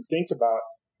where do you think about?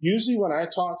 Usually, when I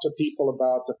talk to people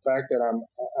about the fact that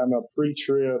I'm a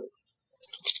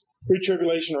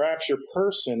pre-tribulation rapture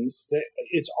person,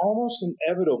 it's almost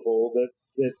inevitable that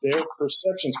their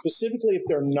perception, specifically if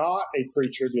they're not a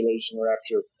pre-tribulation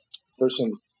rapture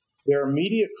person, their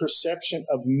immediate perception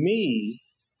of me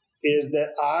is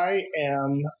that I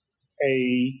am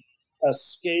a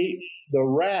escape the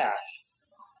wrath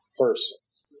person.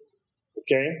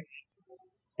 Okay?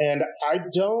 And I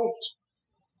do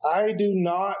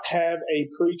not have a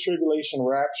pre-tribulation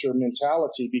rapture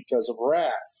mentality because of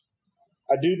wrath.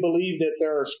 I do believe that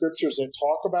there are scriptures that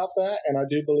talk about that, and I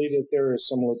do believe that there is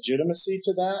some legitimacy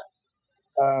to that.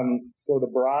 For the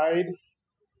bride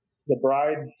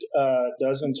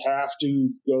doesn't have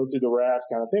to go through the wrath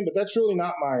kind of thing, but that's really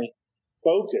not my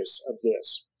focus of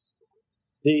this.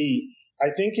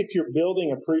 I think if you're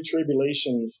building a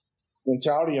pre-tribulation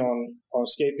mentality on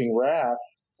escaping wrath,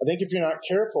 I think if you're not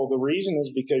careful, the reason is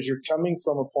because you're coming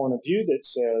from a point of view that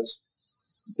says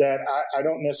that I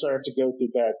don't necessarily have to go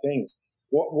through bad things.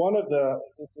 One of the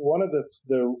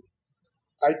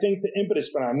I think the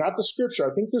impetus behind, not the scripture.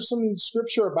 I think there's some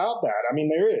scripture about that. I mean,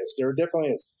 there definitely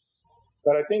is.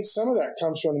 But I think some of that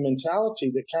comes from the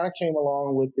mentality that kind of came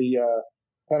along with the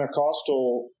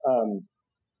Pentecostal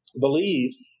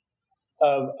belief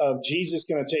of Jesus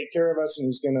going to take care of us and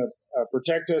he's going to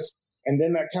protect us. And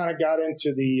then that kind of got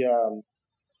into the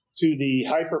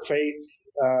hyper faith,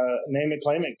 name it,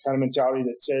 claim it kind of mentality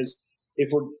that says,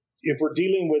 if we're if we're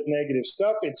dealing with negative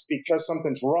stuff, it's because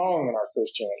something's wrong in our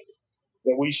Christianity.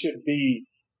 That we should be,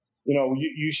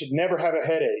 you should never have a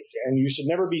headache and you should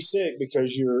never be sick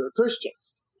because you're a Christian.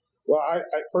 Well,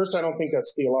 at first, I don't think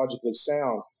that's theologically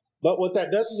sound. But what that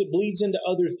does is it bleeds into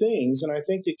other things. And I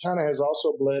think it kind of has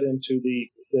also bled into the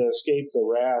escape the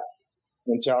wrath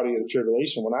mentality of the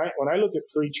tribulation. When I look at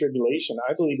pre-tribulation,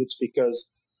 I believe it's because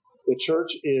the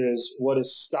church is what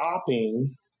is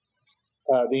stopping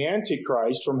the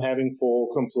Antichrist from having full,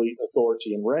 complete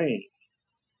authority and reign.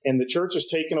 And the church is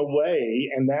taken away,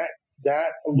 and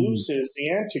that looses the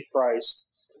Antichrist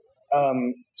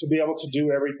to be able to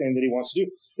do everything that he wants to do.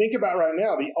 Think about right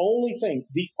now, the only thing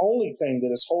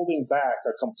that is holding back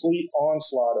a complete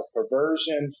onslaught of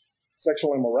perversion,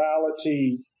 sexual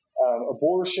immorality,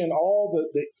 abortion, all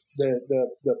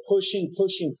the pushing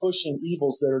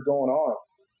evils that are going on.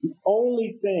 The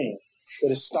only thing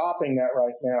that is stopping that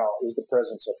right now is the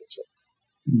presence of the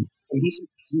church. And this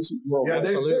is world. Yeah,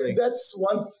 that's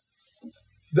one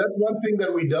thing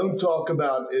that we don't talk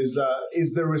about is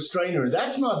the restrainer.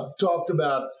 That's not talked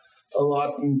about a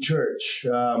lot in church.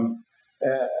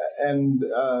 And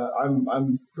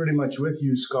I'm pretty much with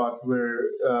you, Scott, where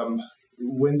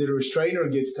when the restrainer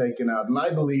gets taken out, and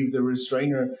I believe the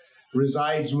restrainer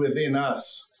resides within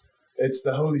us. It's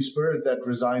the Holy Spirit that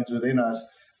resides within us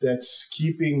that's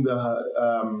keeping the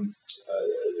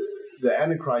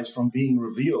Antichrist from being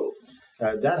revealed.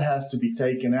 That has to be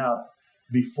taken out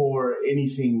before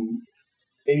anything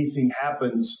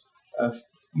happens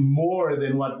more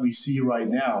than what we see right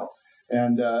now.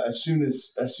 And as soon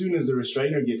as the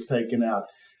restrainer gets taken out,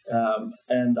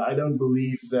 and I don't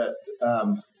believe that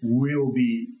we'll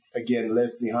be again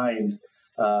left behind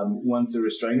once the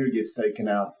restrainer gets taken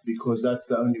out, because that's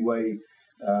the only way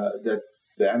that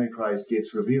the Antichrist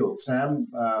gets revealed. Sam,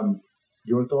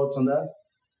 your thoughts on that?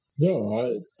 No,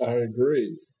 I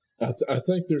agree. I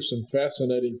think there's some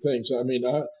fascinating things. I mean,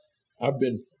 I've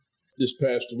been this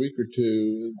past week or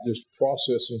two just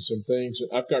processing some things.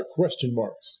 I've got question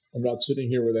marks. I'm not sitting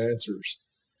here with answers.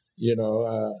 We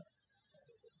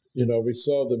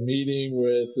saw the meeting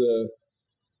with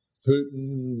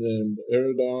Putin and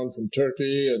Erdogan from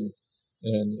Turkey and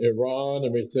Iran,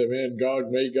 and we said, man,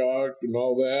 Gog, Magog, and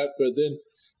all that. But then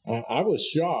I was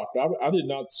shocked. I did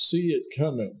not see it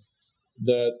coming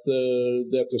that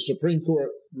the Supreme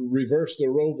Court reversed the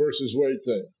Roe versus Wade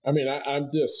thing. I mean, I'm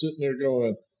just sitting there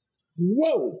going,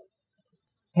 whoa!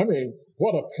 I mean,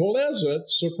 what a pleasant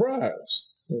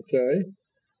surprise. Okay,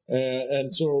 I'm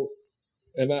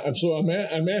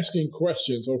asking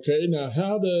questions. Okay, now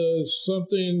how does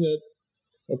something that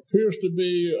appears to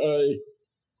be a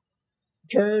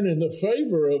turn in the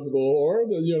favor of the Lord,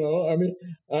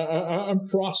 I'm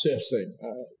processing,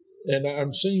 and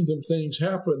I'm seeing some things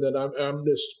happen that I'm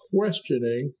just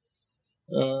questioning,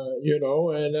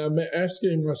 and I'm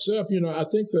asking myself, I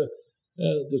think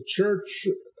the church,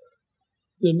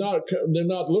 they're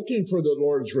not looking for the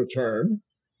Lord's return.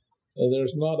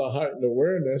 There's not a heightened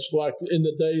awareness like in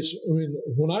the days. I mean,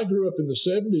 when I grew up in the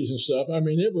 70s and stuff, I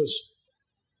mean, it was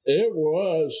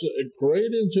a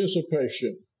great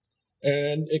anticipation.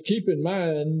 And keep in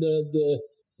mind,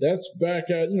 that's back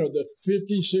at, the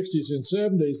 50s, 60s, and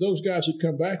 70s. Those guys had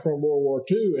come back from World War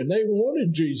II, and they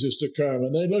wanted Jesus to come,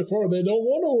 and they look forward. They don't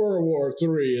want a World War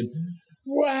III. And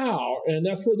wow! And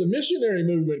that's where the missionary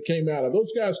movement came out of.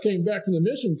 Those guys came back to the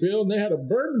mission field, and they had a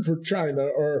burden for China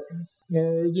or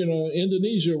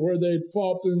Indonesia, where they'd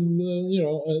fought in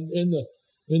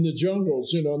the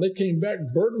jungles, and they came back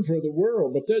burdened for the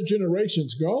world. But that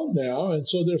generation's gone now, and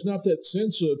so there's not that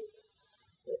sense of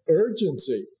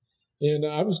urgency. And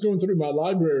I was going through my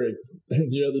library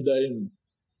the other day,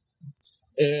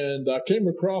 and I came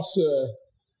across.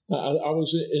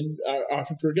 I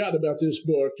forgot about this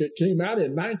book. It came out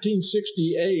in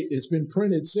 1968. It's been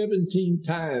printed 17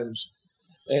 times,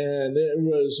 and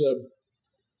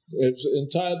it's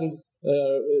entitled.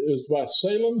 It was by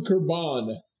Salem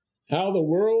Kurban, How the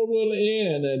World Will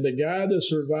End and the Guide to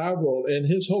Survival. And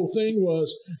his whole thing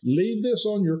was, leave this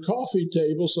on your coffee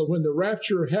table so when the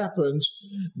rapture happens,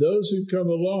 those who come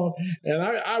along. And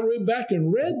I went back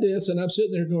and read this, and I'm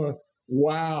sitting there going,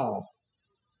 wow.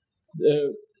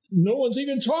 No one's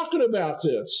even talking about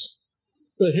this.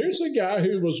 But here's a guy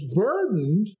who was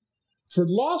burdened for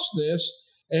lostness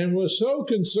and was so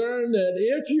concerned that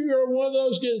if you are one of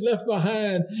those getting left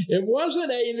behind, it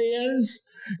wasn't aliens,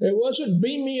 it wasn't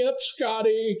beam me up,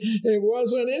 Scotty, it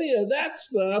wasn't any of that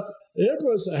stuff. It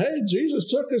was, hey, Jesus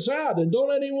took us out, and don't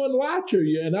let anyone lie to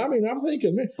you. And I mean, I'm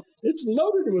thinking, man, it's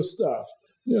loaded with stuff,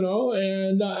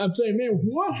 and I'm saying, man,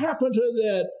 what happened to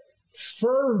that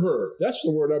fervor. That's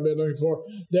the word I've been looking for.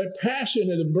 That passion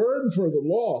and the burden for the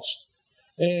lost.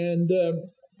 And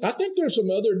I think there's some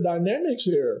other dynamics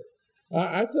here.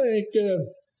 I think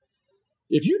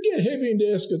if you get heavy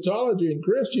into eschatology, and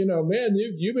Chris, man,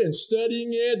 you've been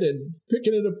studying it and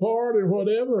picking it apart and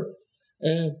whatever,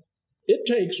 and it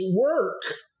takes work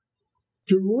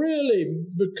to really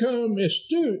become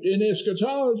astute in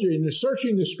eschatology and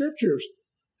searching the scriptures.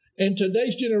 And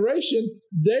today's generation,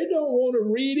 they don't want to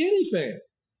read anything.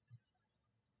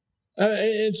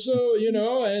 And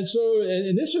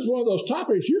this is one of those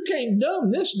topics, you can't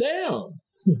dumb this down.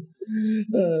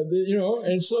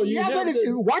 And so you have if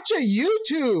you watch a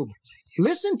YouTube,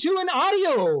 listen to an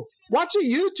audio, watch a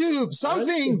YouTube,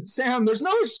 something, Sam, there's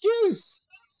no excuse.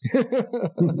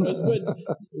 but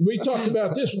we talked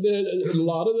about this, a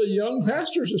lot of the young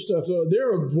pastors and stuff, though,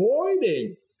 they're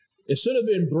avoiding, instead of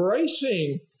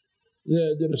embracing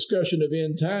the discussion of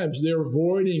end times, they're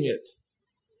avoiding it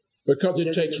because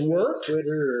it takes work.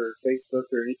 Twitter or Facebook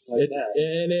or anything like that.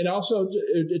 And it also,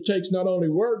 it takes not only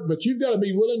work, but you've got to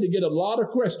be willing to get a lot of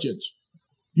questions.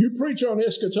 You preach on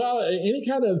eschatology, any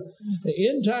kind of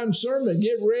end time sermon,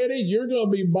 get ready. You're going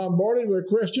to be bombarded with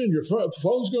questions. Your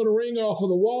phone's going to ring off of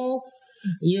the wall,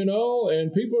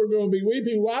 and people are going to be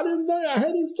weeping. Why didn't they? I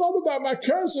hadn't thought about my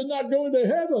cousin not going to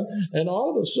heaven. And all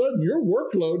of a sudden, your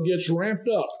workload gets ramped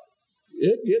up.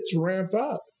 It gets ramped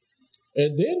up.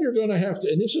 And then you're going to have to,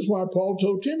 and this is why Paul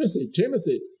told Timothy,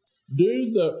 do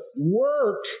the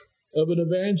work of an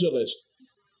evangelist.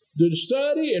 To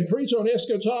study and preach on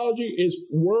eschatology is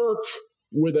work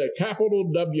with a capital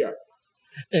W.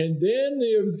 And then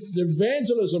the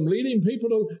evangelism, leading people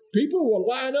will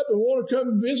line up and want to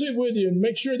come visit with you and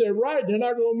make sure they're right. They're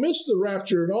not going to miss the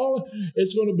rapture and all.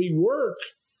 It's going to be work.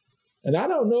 And I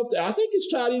don't know I think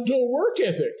it's tied into a work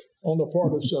ethic on the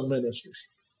part of some ministers.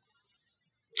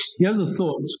 Here's a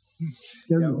thought.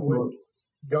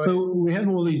 So we have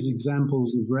all these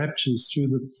examples of raptures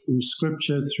through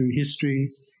Scripture, through history.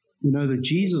 We know that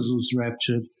Jesus was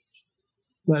raptured,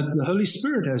 but the Holy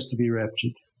Spirit has to be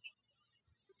raptured.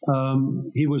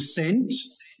 He was sent,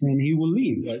 and he will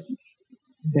leave. Right.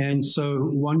 And so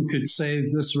one could say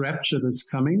this rapture that's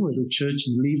coming, where the church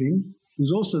is leaving,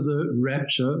 is also the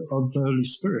rapture of the Holy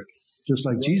Spirit, just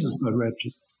like Jesus got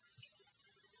raptured.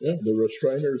 Yeah, the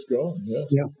restrainer is gone.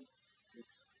 Yeah.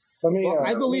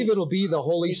 I believe it'll be the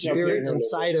Holy Spirit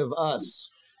inside of us.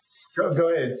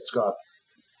 Go ahead, Scott.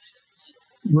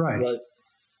 Right.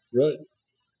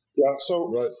 Yeah.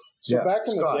 So back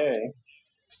in the day,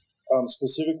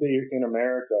 specifically in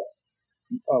America,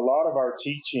 a lot of our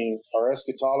teaching, our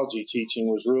eschatology teaching,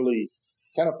 was really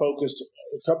kind of focused.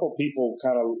 A couple people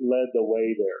kind of led the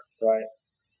way there, right?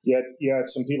 You had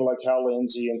some people like Hal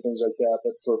Lindsey and things like that,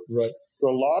 but for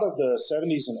a lot of the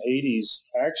 70s and 80s,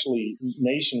 actually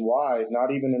nationwide,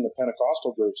 not even in the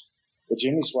Pentecostal groups, but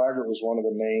Jimmy Swaggart was one of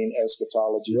the main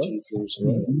eschatology teachers.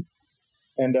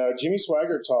 And Jimmy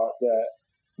Swaggart taught that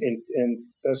in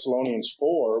Thessalonians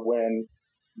 4, when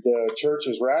the church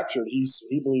is raptured,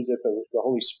 he believed that the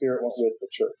Holy Spirit went with the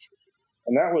church.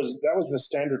 And that was the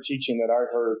standard teaching that I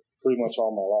heard pretty much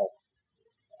all my life.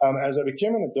 As I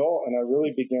became an adult and I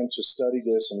really began to study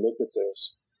this and look at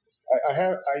this,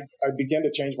 I began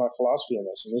to change my philosophy on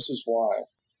this, and this is why.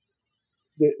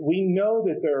 That we know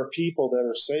that there are people that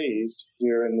are saved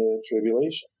here in the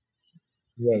tribulation.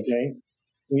 Right. Okay?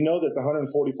 We know that the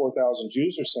 144,000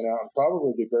 Jews are sent out, and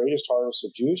probably the greatest harvest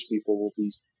of Jewish people will be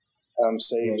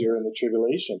saved here in the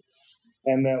tribulation.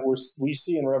 And that we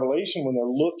see in Revelation, when they're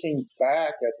looking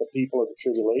back at the people of the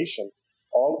tribulation,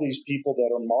 all of these people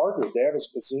that are martyred, they have a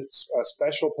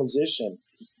special position,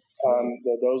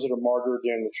 those that are martyred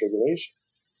during the tribulation.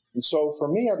 And so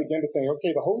for me, I began to think,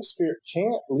 okay, the Holy Spirit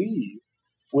can't leave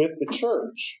with the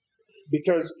church,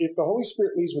 because if the Holy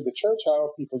Spirit leaves with the church, how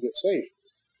do people get saved?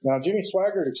 Now, Jimmy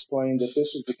Swaggart explained that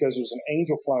this is because there's an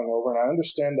angel flying over, and I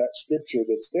understand that scripture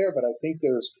that's there, but I think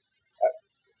that's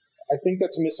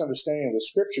a misunderstanding of the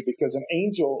scripture, because an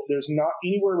angel, there's not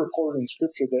anywhere recorded in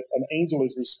scripture that an angel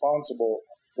is responsible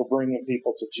for bringing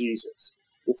people to Jesus.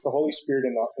 It's the Holy Spirit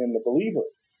in the believer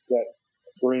that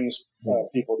brings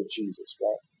people to Jesus,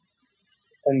 right?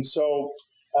 And so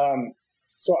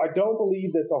I don't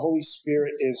believe that the Holy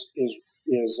Spirit is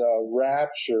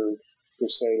raptured per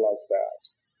se like that.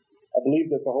 I believe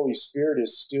that the Holy Spirit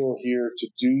is still here to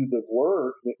do the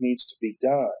work that needs to be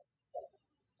done.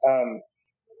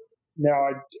 Now,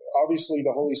 obviously,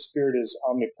 the Holy Spirit is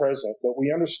omnipresent, but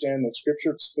we understand that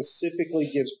Scripture specifically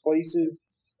gives places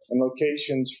and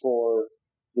locations for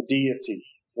the deity,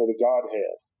 for the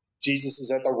Godhead. Jesus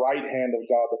is at the right hand of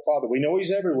God the Father. We know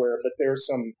He's everywhere, but there's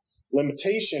some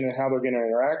limitation in how they're going to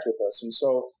interact with us. And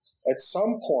so at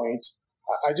some point,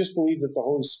 I just believe that the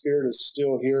Holy Spirit is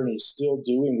still here and he's still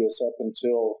doing this up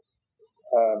until,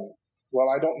 well,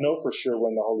 I don't know for sure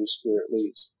when the Holy Spirit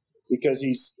leaves, because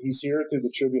he's here through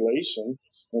the tribulation.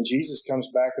 When Jesus comes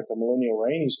back at the millennial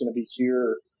reign, he's going to be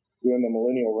here during the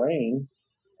millennial reign.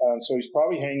 So he's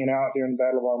probably hanging out during the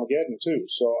Battle of Armageddon too.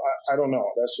 So I don't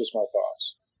know. That's just my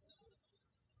thoughts.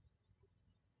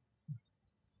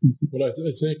 Well, I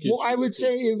think. Well, I would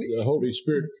say the Holy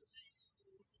Spirit.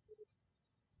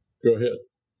 Go ahead.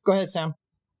 Go ahead, Sam.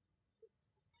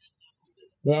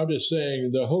 Well, I'm just saying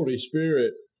the Holy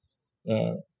Spirit,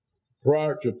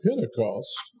 prior to Pentecost,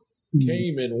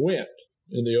 came and went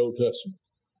in the Old Testament.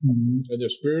 And the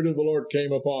Spirit of the Lord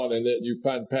came upon, and that you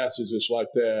find passages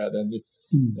like that, and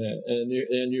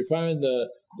you find the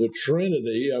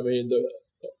Trinity. I mean,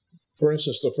 for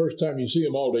instance, the first time you see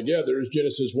them all together is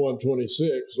Genesis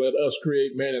 1:26. Let us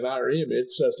create man in our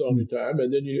image. That's the only time.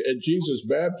 And then at Jesus'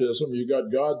 baptism, you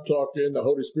got God talking, the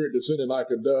Holy Spirit descending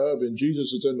like a dove, and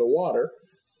Jesus is in the water.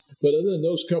 But other than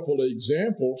those couple of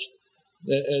examples,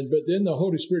 but then the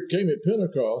Holy Spirit came at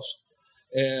Pentecost,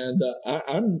 and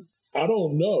I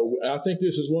don't know. I think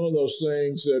this is one of those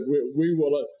things that we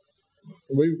will.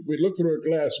 We look through a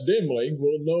glass dimly.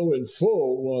 We'll know in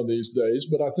full one of these days.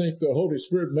 But I think the Holy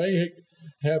Spirit may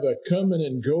have a coming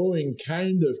and going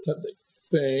kind of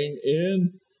thing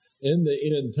in the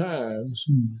end times.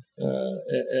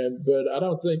 But I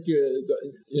don't think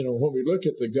when we look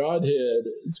at the Godhead,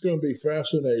 it's going to be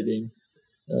fascinating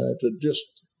to just.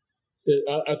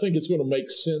 I think it's going to make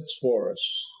sense for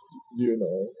us,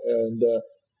 and.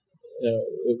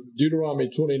 Deuteronomy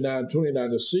 29:29,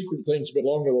 the secret things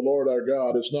belong to the Lord our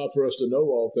God. It's not for us to know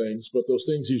all things, but those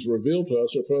things he's revealed to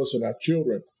us are for us and our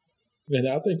children. And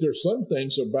I think there's some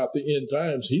things about the end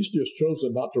times he's just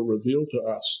chosen not to reveal to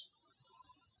us.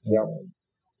 Yeah.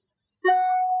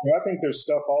 I think there's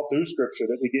stuff all through Scripture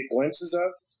that we get glimpses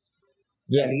of,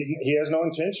 and he has no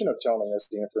intention of telling us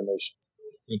the information.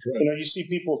 That's right. You see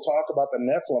people talk about the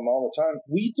Nephilim all the time.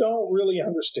 We don't really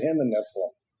understand the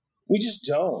Nephilim. We just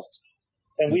don't.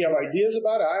 And we have ideas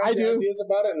about it. I have ideas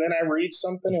about it, and then I read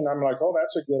something, and I'm like, oh,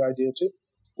 that's a good idea, too.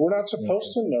 We're not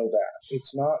supposed to know that.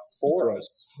 It's not for us.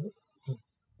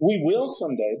 We will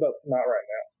someday, but not right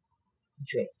now.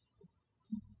 That's right.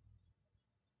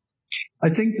 I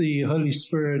think the Holy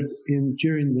Spirit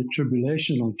during the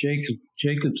tribulation or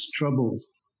Jacob's trouble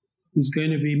is going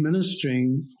to be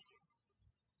ministering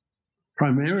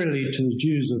primarily to the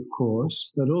Jews, of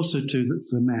course, but also to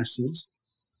the masses.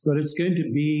 But it's going to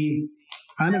be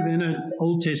kind of in an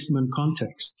Old Testament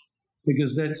context,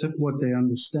 because that's what they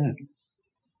understand.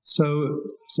 So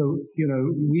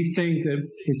we think that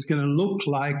it's going to look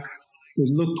like it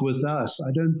looked with us.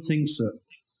 I don't think so.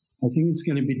 I think it's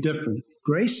going to be different.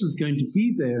 Grace is going to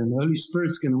be there, and the Holy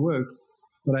Spirit's going to work.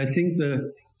 But I think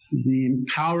the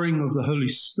empowering of the Holy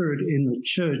Spirit in the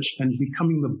church and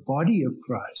becoming the body of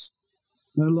Christ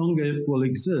no longer will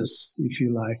exist, if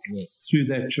you like, through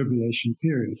that tribulation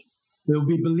period. There'll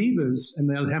be believers, and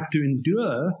they'll have to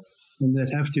endure, and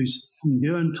they'll have to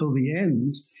endure until the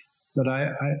end. But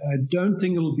I don't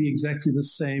think it'll be exactly the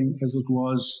same as it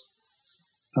was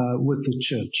with the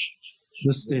church,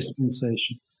 this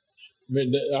dispensation. I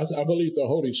mean, I believe the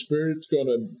Holy Spirit's going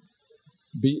to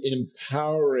be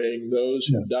empowering those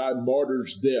who died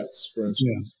martyrs' deaths, for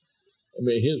instance. Yeah. I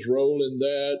mean, his role in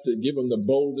that, to give them the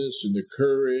boldness and the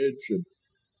courage and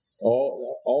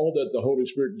all that the Holy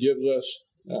Spirit gives us,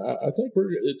 I think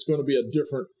it's going to be a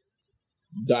different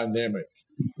dynamic.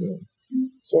 Yeah.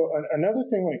 So another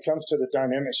thing when it comes to the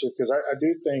dynamics here, because I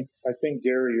think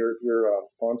Gary, you're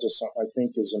onto something I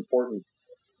think is important.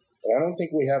 I don't think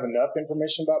we have enough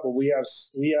information about, but we have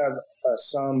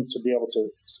some to be able to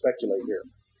speculate here.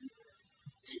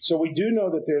 So we do know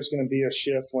that there's going to be a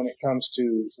shift when it comes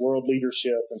to world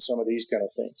leadership and some of these kind of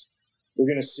things. We're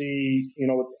going to see,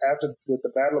 with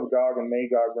the Battle of Gog and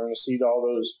Magog, we're going to see all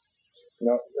those,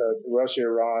 Russia,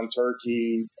 Iran,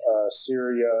 Turkey,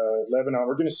 Syria, Lebanon.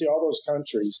 We're going to see all those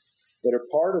countries that are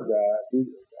part of that, who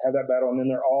have that battle, and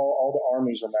then all the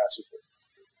armies are massacred.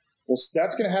 Well,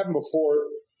 that's going to happen before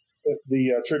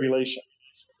the tribulation.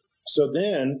 So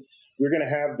then we're going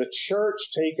to have the church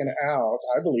taken out,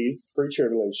 I believe,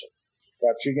 pre-tribulation.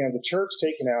 Perhaps you're going to have the church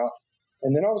taken out,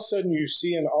 and then all of a sudden you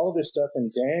see in all of this stuff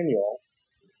in Daniel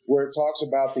where it talks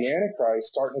about the Antichrist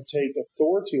starting to take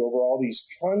authority over all these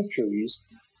countries,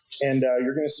 and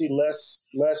you're going to see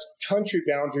less country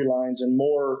boundary lines and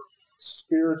more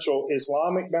spiritual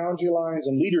Islamic boundary lines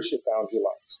and leadership boundary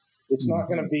lines. It's not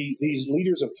going to be, these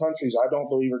leaders of countries, I don't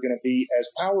believe, are going to be as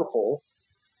powerful.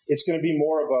 It's going to be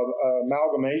more of an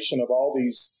amalgamation of all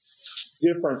these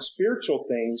different spiritual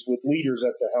things with leaders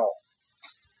at the helm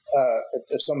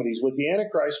of some of these. With the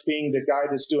Antichrist being the guy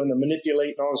that's doing the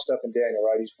manipulating all this stuff in Daniel,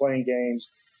 right? He's playing games,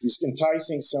 he's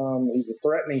enticing some, he's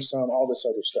threatening some, all this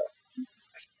other stuff.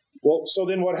 Well, so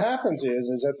then what happens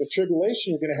is at the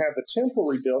tribulation, you're going to have the temple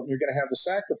rebuilt and you're going to have the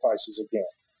sacrifices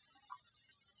again.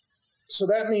 So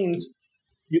that means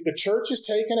the church is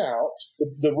taken out,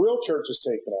 the real church is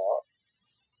taken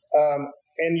out,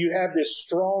 and you have this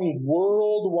strong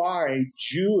worldwide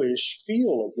Jewish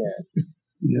feel again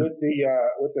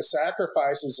with the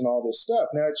sacrifices and all this stuff.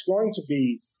 Now, it's going to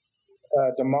be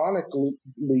demonically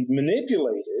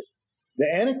manipulated. The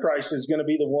Antichrist is going to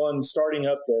be the one starting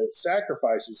up the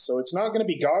sacrifices, so it's not going to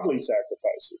be godly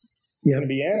sacrifices. It's going to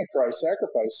be Antichrist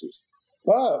sacrifices.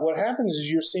 But what happens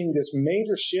is you're seeing this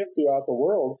major shift throughout the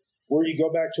world where you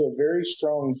go back to a very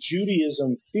strong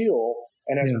Judaism feel,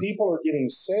 and as people are getting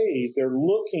saved, they're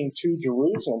looking to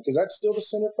Jerusalem, because that's still the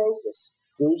center focus.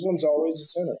 Jerusalem's always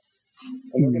the center.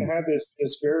 And they're going to have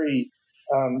this very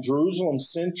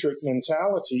Jerusalem-centric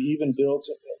mentality even built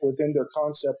within their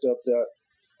concept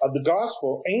of the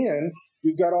gospel. And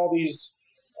you've got all these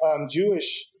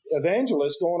Jewish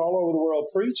evangelists going all over the world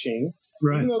preaching.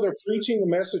 Right. Even though they're preaching the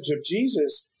message of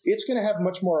Jesus, it's going to have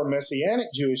much more a messianic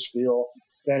Jewish feel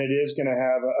than it is going to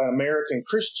have an American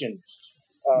Christian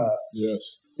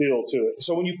feel to it.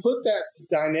 So when you put that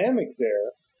dynamic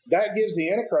there, that gives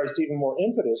the Antichrist even more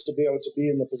impetus to be able to be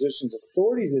in the positions of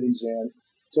authority that he's in,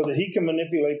 so that he can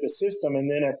manipulate the system and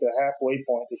then at the halfway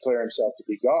point declare himself to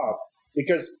be God.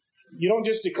 Because you don't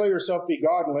just declare yourself to be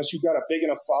God unless you've got a big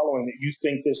enough following that you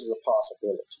think this is a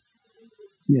possibility.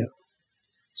 Yeah.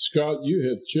 Scott, you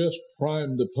have just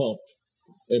primed the pump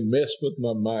and messed with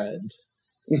my mind.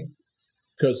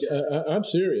 Because I'm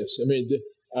serious. I mean,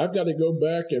 I've got to go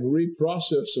back and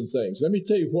reprocess some things. Let me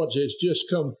tell you what has just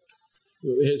come,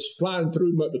 is flying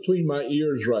through between my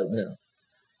ears right now.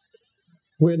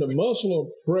 When a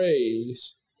Muslim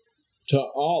prays to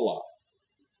Allah,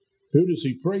 who does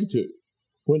he pray to?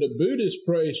 When a Buddhist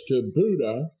prays to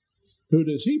Buddha, who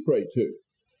does he pray to?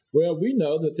 Well, we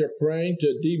know that they're praying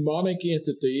to demonic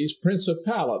entities,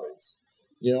 principalities.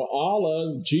 You know,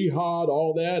 Allah, jihad,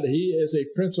 all that, he is a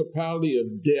principality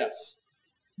of death.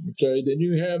 Okay, then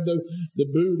you have the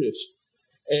Buddhist.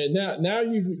 And now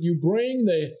you bring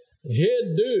the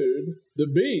head dude, the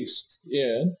beast,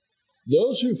 in.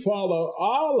 Those who follow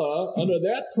Allah under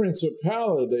that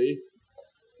principality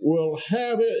will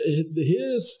have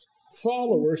his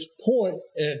followers point.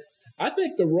 And I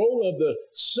think the role of the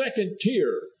second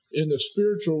tier in the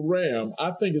spiritual realm,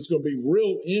 I think it's going to be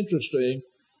real interesting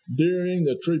during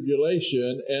the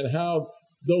tribulation, and how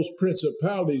those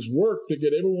principalities work to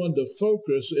get everyone to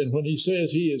focus. And when he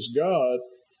says he is God,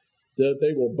 that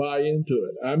they will buy into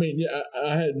it. I mean,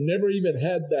 I had never even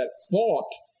had that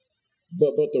thought,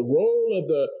 but the role of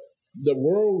the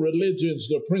world religions,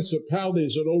 the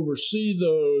principalities that oversee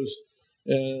those,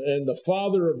 and the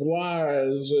father of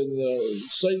lies, and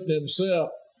Satan himself,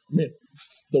 I mean,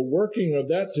 the working of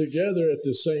that together at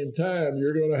the same time,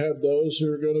 you're going to have those who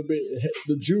are going to be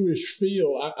the Jewish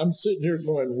feel. I'm sitting here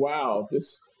going, wow,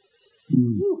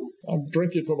 I'm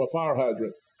drinking from a fire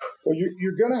hydrant. Well,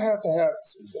 you're going to have,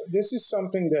 this is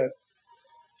something that,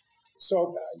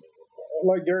 so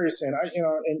like Gary's saying,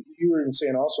 and you were even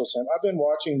saying also, Sam, I've been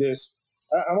watching this,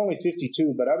 I'm only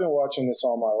 52, but I've been watching this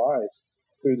all my life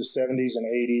through the 70s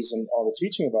and 80s and all the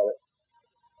teaching about it.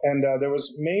 And there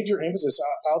was major emphasis.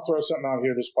 I'll throw something out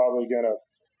here that's probably going to,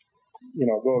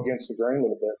 go against the grain a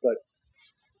little bit. But,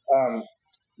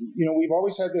 we've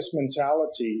always had this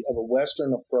mentality of a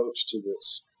Western approach to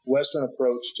this, Western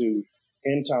approach to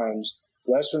end times,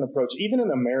 Western approach, even an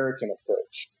American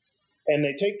approach. And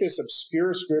they take this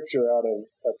obscure scripture out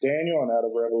of Daniel and out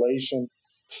of Revelation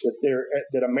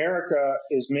that America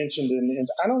is mentioned in.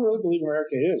 I don't really believe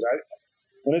America is.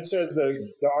 When it says the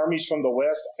armies from the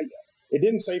West, it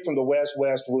didn't say from the west,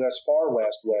 far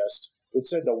west. It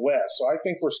said the West. So I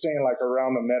think we're staying like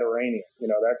around the Mediterranean,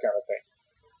 that kind of thing.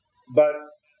 But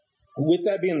with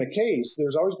that being the case,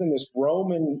 there's always been this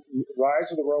rise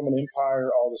of the Roman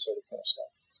Empire, all this other kind of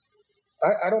stuff.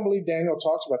 I don't believe Daniel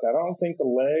talks about that. I don't think the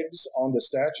legs on the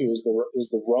statue is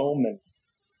the Roman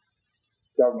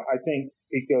government. I think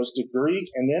it goes to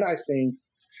Greek, and then I think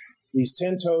these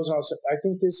 10 toes, and I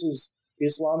think this is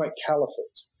Islamic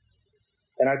caliphate.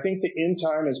 And I think the end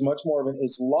time is much more of an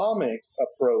Islamic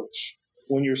approach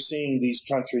when you're seeing these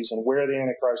countries and where the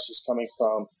Antichrist is coming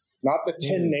from, not the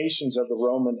 10 nations of the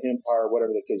Roman Empire,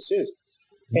 whatever the case is.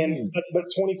 And but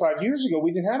 25 years ago,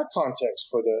 we didn't have a context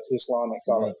for the Islamic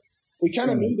caliphate. Right. We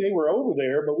kind of knew they were over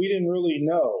there, but we didn't really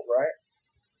know, right?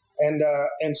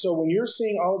 And so when you're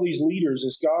seeing all these leaders,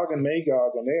 it's Gog and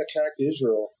Magog, and they attacked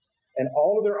Israel, and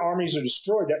all of their armies are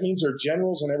destroyed, that means their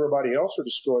generals and everybody else are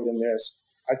destroyed in this.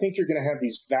 I think you're going to have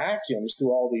these vacuums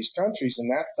through all these countries, and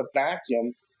that's the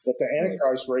vacuum that the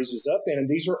Antichrist raises up in. And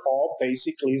these are all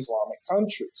basically Islamic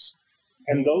countries.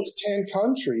 And those 10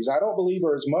 countries, I don't believe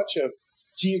are as much of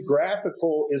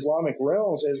geographical Islamic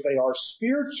realms as they are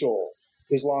spiritual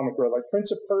Islamic realms, like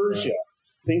Prince of Persia,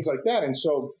 things like that. And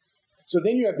so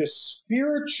then you have this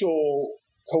spiritual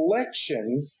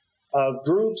collection of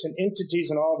groups and entities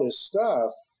and all this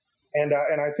stuff. And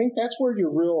I think that's where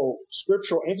your real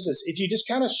scriptural emphasis, if you just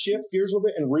kind of shift gears a little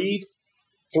bit and read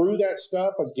through that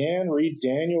stuff again, read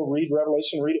Daniel, read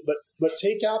Revelation, read it, but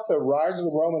take out the rise of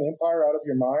the Roman Empire out of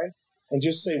your mind and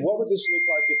just say, what would this look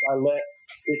like if I let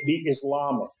it be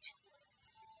Islamic?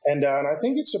 And I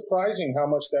think it's surprising how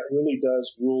much that really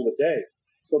does rule the day.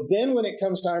 So then when it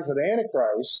comes time for the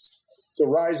Antichrist to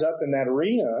rise up in that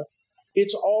arena,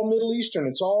 it's all Middle Eastern,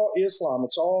 it's all Islam,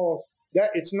 it's all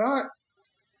that. It's not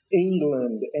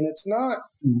England, and it's not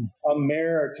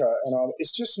America, and all.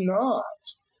 It's just not.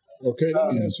 Okay,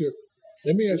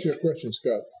 let me ask you a question,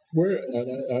 Scott.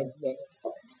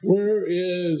 Where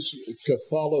is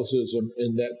Catholicism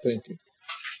in that thinking?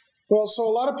 Well, so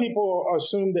a lot of people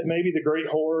assume that maybe the great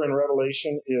horror in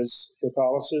Revelation is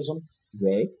Catholicism,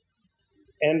 right?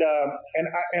 And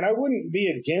I wouldn't be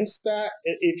against that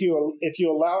if you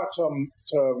allow it to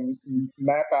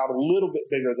map out a little bit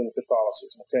bigger than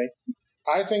Catholicism. Okay,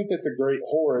 I think that the great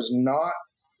horror is not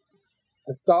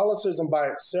Catholicism by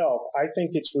itself. I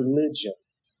think it's religion,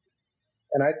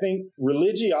 and I think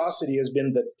religiosity has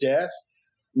been the death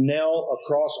knell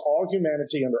across all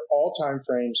humanity under all time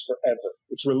frames forever.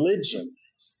 It's religion.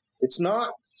 It's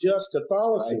not just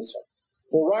Catholicism.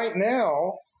 Well, right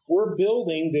now we're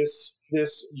building this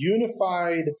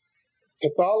unified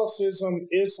Catholicism,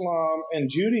 Islam, and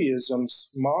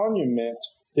Judaism's monument,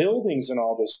 buildings and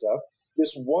all this stuff,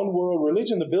 this one world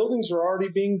religion. The buildings are already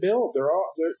being built.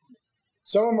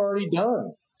 Some of them are already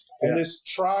done. And this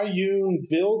triune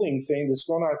building thing that's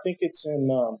going on, I think it's in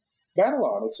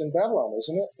Babylon. It's in Babylon,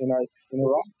 isn't it? In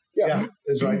Iraq? Yeah,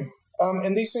 that's right.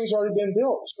 And these things already been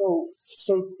built.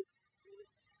 So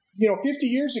 50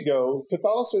 years ago,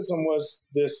 Catholicism was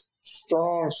this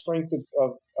strong strength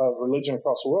of religion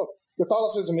across the world.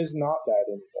 Catholicism is not that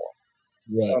anymore.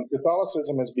 Right.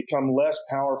 Catholicism has become less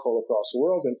powerful across the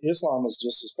world, and Islam is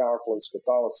just as powerful as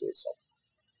Catholicism.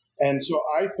 And so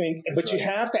I think, but you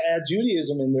have to add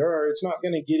Judaism in there, or it's not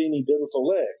going to get any biblical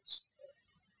legs.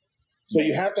 So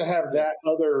you have to have that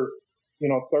other,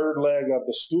 third leg of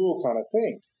the stool kind of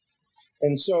thing.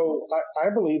 And so I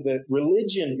believe that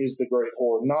religion is the great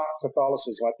horror, not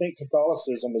Catholicism. I think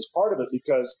Catholicism is part of it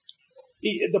because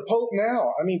the Pope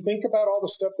now, think about all the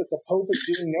stuff that the Pope is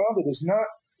doing now that is not,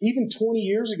 even 20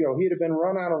 years ago, he'd have been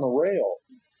run out on a rail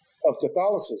of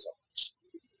Catholicism.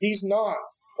 He's not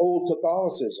old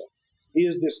Catholicism. He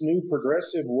is this new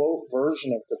progressive woke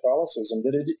version of Catholicism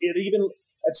that it even,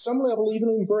 at some level, even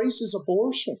embraces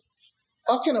abortion.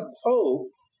 How can a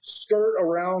Pope skirt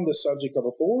around the subject of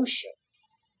abortion?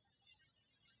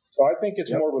 So I think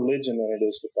it's more religion than it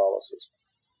is Catholicism.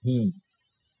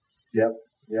 Yep.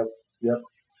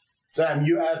 Sam,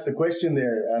 you asked the question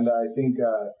there, and I think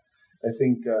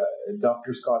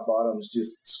Dr. Scott Bottoms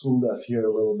just schooled us here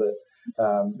a little bit.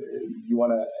 You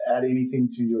want to add anything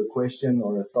to your question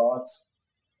or thoughts?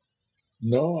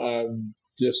 No, I'm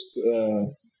just.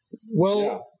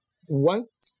 One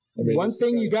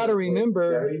thing you got to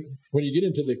remember when you get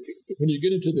into the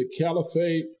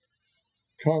caliphate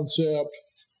concept,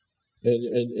 and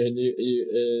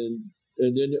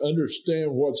then you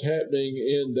understand what's happening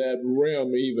in that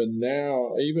realm even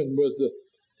now, even with the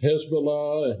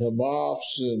Hezbollah and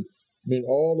Hamas and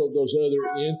all of those other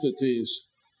entities.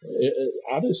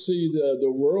 I just see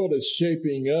the world is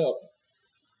shaping up,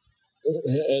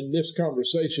 and this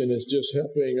conversation is just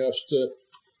helping us to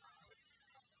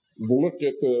look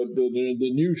at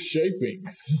the new shaping.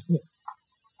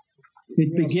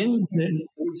 It begins there.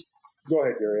 Go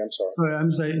ahead, Gary. I'm sorry.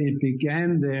 I'm saying it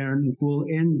began there and it will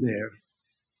end there.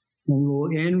 And will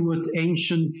end with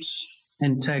ancient,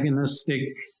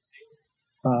 antagonistic,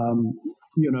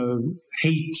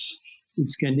 hate.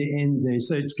 It's going to end there.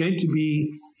 So it's going to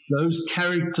be those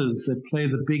characters that play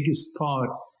the biggest part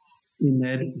in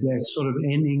that sort of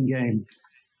ending game.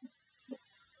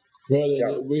 Well,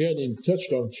 we hadn't even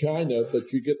touched on China,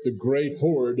 but you get the Great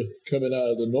Horde coming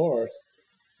out of the north.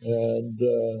 And,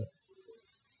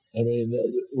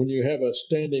 when you have a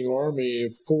standing army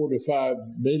of 4 to 5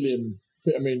 million,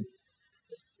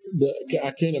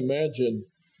 I can't imagine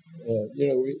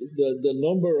The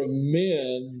number of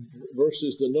men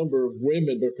versus the number of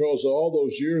women, because of all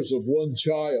those years of one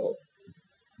child,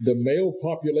 the male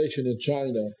population in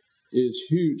China is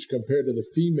huge compared to the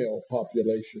female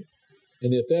population.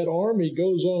 And if that army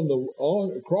goes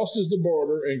crosses the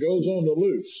border and goes on the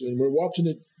loose, and we're watching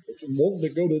it, wanting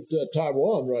to go to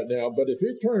Taiwan right now, but if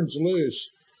it turns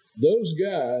loose, those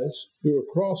guys who are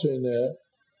crossing that,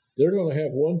 they're going to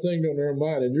have one thing on their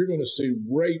mind, and you're going to see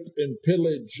rape and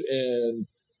pillage and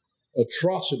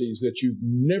atrocities that you've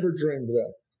never dreamed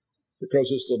about,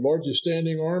 because it's the largest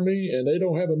standing army, and they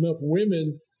don't have enough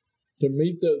women to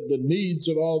meet the needs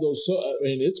of all those. I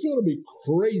mean, it's going to be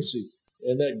crazy.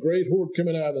 And that great horde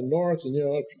coming out of the north and,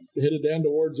 headed down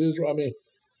towards Israel. I mean,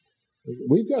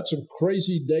 we've got some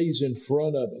crazy days in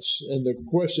front of us. And the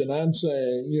question I'm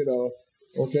saying,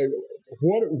 okay,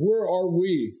 where are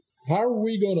we? How are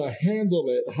we going to handle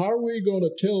it? How are we going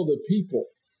to tell the people?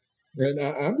 And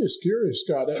I'm just curious,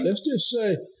 Scott. Let's just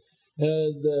say,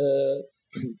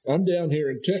 I'm down here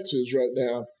in Texas right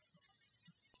now,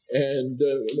 and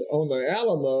on the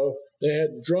Alamo, they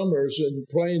had drummers and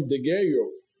playing the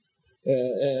Gallo.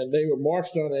 And they were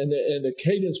marched on, and the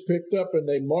cadence picked up, and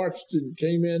they marched and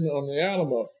came in on the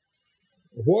Alamo.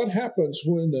 What happens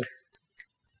when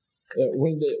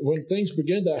things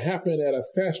begin to happen at a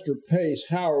faster pace?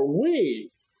 How are we,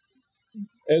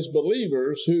 as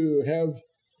believers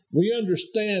we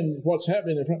understand what's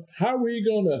happening in front? How are we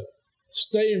going to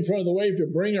stay in front of the wave to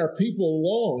bring our people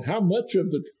along? How much of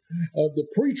the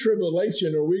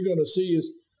pre-tribulation are we going to see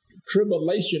as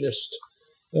tribulationist?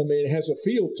 I mean, it has a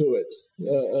feel to it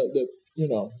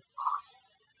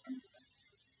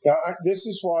Yeah, this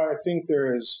is why I think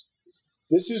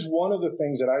this is one of the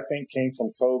things that I think came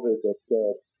from COVID,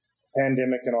 the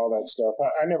pandemic and all that stuff.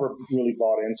 I never really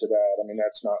bought into that. I mean,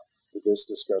 that's not for this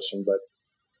discussion, but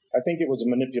I think it was a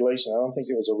manipulation. I don't think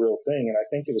it was a real thing. And I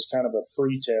think it was kind of a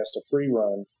pre-test, a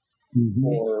pre-run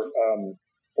for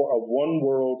a one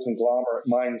world conglomerate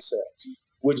mindset,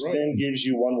 which then gives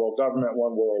you one world government,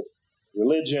 one world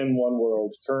religion, one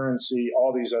world currency,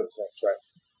 all these other things, right?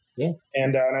 Yeah.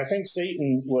 And I think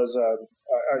Satan was,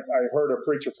 I heard a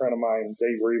preacher friend of mine,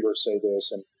 Dave Reaver, say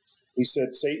this, and he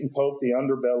said, Satan poked the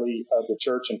underbelly of the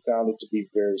church and found it to be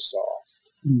very soft.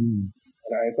 And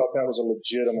I thought that was a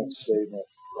legitimate statement.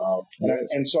 Wow.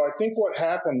 And so I think what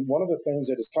happened, one of the things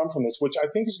that has come from this, which I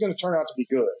think is going to turn out to be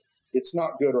good, it's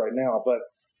not good right now, but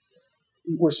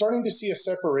we're starting to see a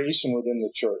separation within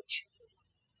the church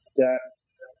that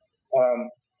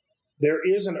there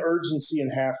is an urgency in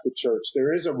half the church.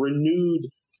 There is a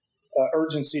renewed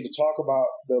urgency to talk about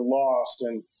the lost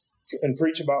and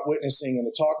preach about witnessing and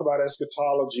to talk about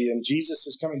eschatology and Jesus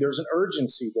is coming. There's an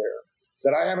urgency there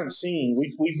that I haven't seen.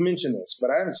 We've mentioned this, but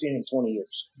I haven't seen it in 20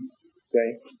 years.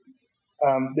 Okay.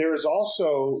 There is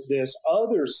also this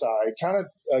other side, kind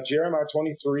of Jeremiah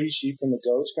 23, sheep and the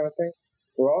goats kind of thing.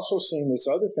 We're also seeing this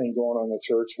other thing going on in the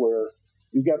church where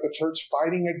you've got the church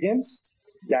fighting against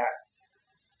that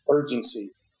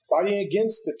urgency, fighting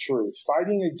against the truth,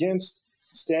 fighting against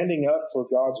standing up for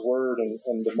God's word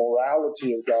and the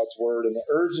morality of God's word and the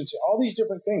urgency, all these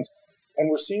different things. And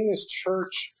we're seeing this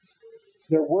church,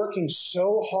 they're working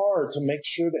so hard to make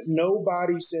sure that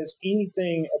nobody says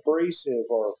anything abrasive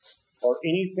or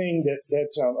anything that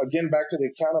again, back to the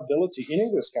accountability, any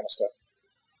of this kind of stuff.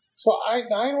 So I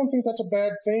don't think that's a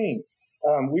bad thing.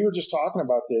 We were just talking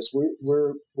about this.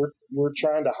 We're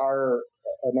trying to hire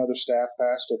another staff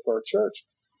pastor for our church.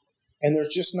 And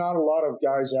there's just not a lot of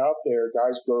guys out there,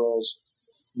 guys, girls,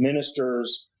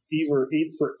 ministers, either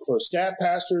for staff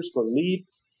pastors, for lead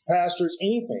pastors,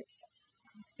 anything.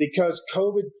 Because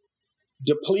COVID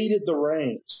depleted the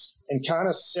ranks and kind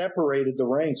of separated the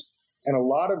ranks. And a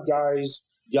lot of guys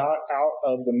got out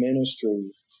of the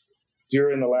ministry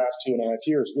during the last 2.5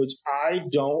 years, which I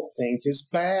don't think is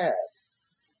bad.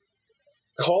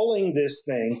 Culling this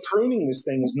thing, pruning this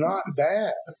thing is not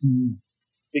bad.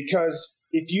 Because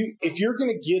if you're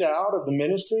going to get out of the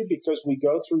ministry because we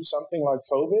go through something like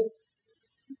COVID,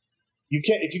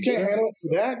 if you can't handle it for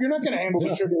that, you're not going to handle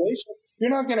the tribulation. You're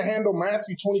not going to handle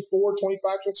Matthew 24, 25,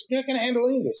 26. You're not going to handle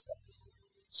any of this stuff.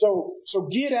 So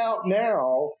get out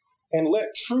now and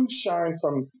let truth shine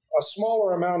from a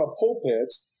smaller amount of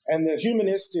pulpits, and the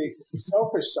humanistic,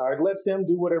 selfish side, let them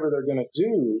do whatever they're going to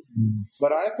do.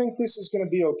 But I think this is going to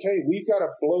be okay. We've got to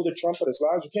blow the trumpet as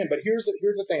loud as we can. But here's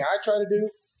the thing I try to do,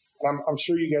 and I'm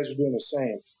sure you guys are doing the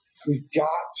same. We've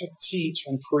got to teach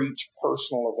and preach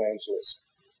personal evangelism.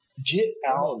 Get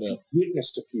out and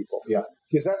witness to people. Yeah.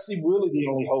 Because that's really the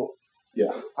only hope.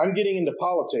 Yeah. I'm getting into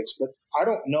politics, but I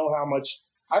don't know how much.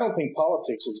 I don't think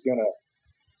politics is going to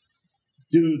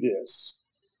do this.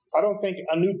 I don't think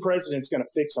a new president's going to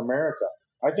fix America.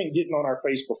 I think getting on our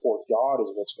face before God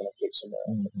is what's going to fix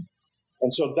America. Mm-hmm.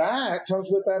 And so that comes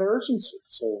with that urgency.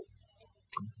 So,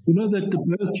 you know that the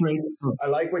birth rate. I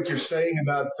like what you're saying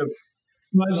about the.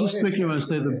 I was just quickly want to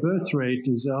say the birth rate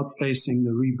is outpacing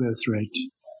the rebirth rate.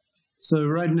 So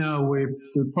right now we're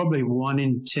probably 1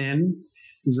 in 10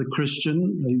 is a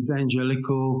Christian,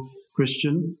 evangelical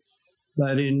Christian,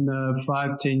 but in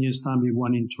 5-10 years' time, be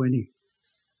 1 in 20.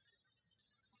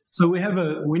 So we have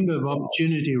a window of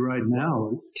opportunity right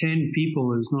now. 10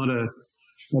 people is not a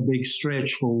big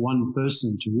stretch for one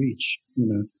person to reach, you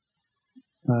know.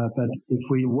 But if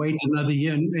we wait another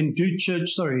year and do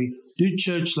church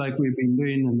like we've been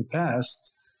doing in the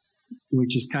past,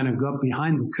 which has kind of got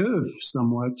behind the curve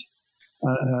somewhat,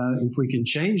 if we can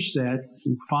change that,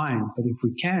 fine. But if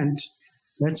we can't,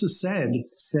 that's a sad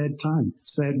time,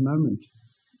 sad moment.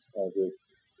 I agree.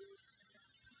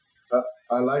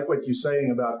 I like what you're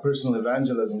saying about personal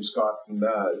evangelism, Scott. And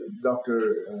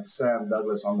Dr. Sam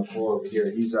Douglas on the floor over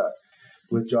here, he's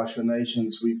with Joshua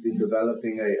Nations. We've been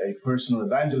developing a personal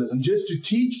evangelism just to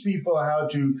teach people how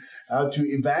to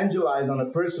evangelize on a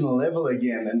personal level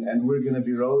again. And we're going to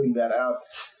be rolling that out.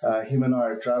 Him and I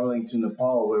are traveling to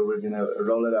Nepal, where we're going to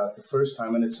roll it out the first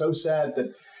time. And it's so sad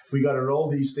that we got to roll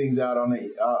these things out on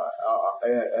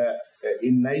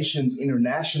in nations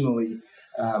internationally.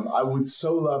 I would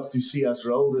so love to see us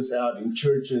roll this out in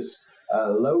churches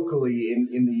locally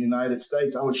in the United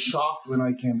States. I was shocked when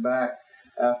I came back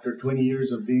after 20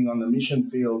 years of being on the mission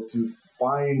field to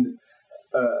find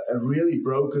a really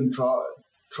broken,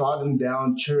 trodden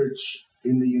down church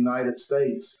in the United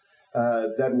States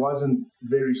that wasn't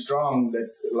very strong,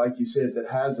 that, like you said, that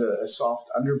has a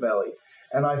soft underbelly.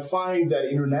 And I find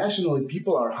that internationally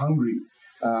people are hungry.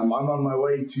 I'm on my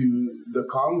way to the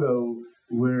Congo,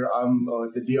 where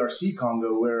the DRC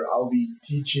Congo, where I'll be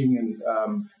teaching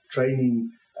and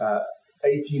training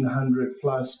 1,800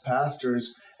 plus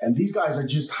pastors. And these guys are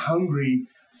just hungry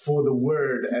for the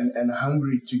word and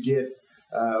hungry to get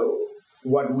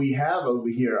what we have over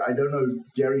here. I don't know,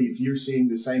 Gary, if you're seeing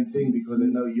the same thing, because I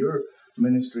know you're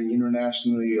ministering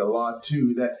internationally a lot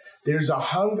too, that there's a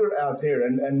hunger out there.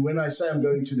 And when I say I'm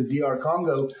going to the DR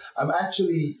Congo, I'm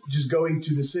actually just going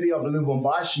to the city of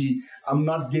Lubumbashi. I'm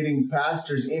not getting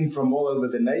pastors in from all over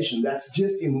the nation. That's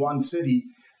just in one city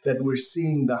that we're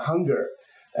seeing the hunger.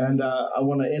 And I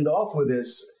want to end off with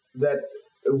this, that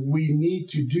we need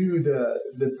to do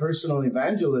the personal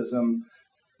evangelism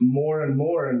more and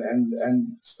more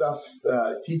and stuff,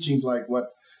 teachings like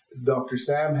what Dr.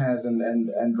 Sam has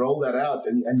and roll that out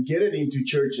and get it into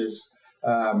churches.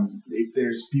 If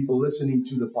there's people listening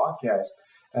to the podcast,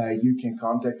 you can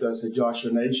contact us at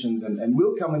Joshua Nations and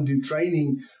we'll come and do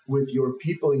training with your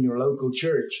people in your local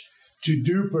church to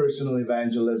do personal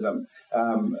evangelism,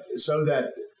 so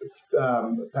that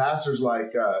pastors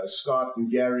like Scott and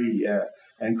Gary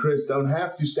and Chris don't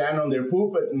have to stand on their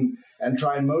pulpit and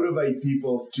try and motivate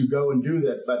people to go and do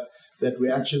that, but that we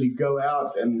actually go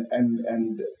out and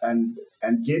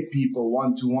get people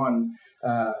one-to-one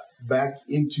back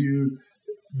into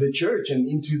the church and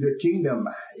into the kingdom,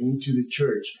 into the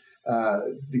church.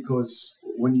 Because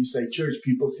when you say church,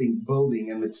 people think building,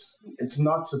 and it's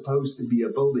not supposed to be a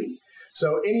building.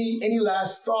 So any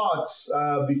last thoughts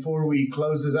before we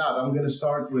close this out? I'm going to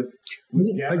start with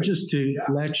Gary. Just to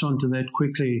latch onto that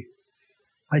quickly,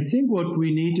 I think what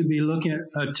we need to be looking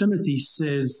at, Timothy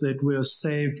says that we are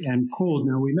saved and called.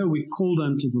 Now, we know we're called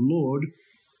unto the Lord,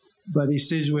 but he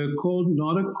says we're called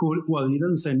not according, well, he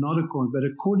doesn't say not according, but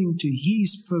according to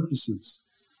his purposes.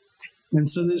 And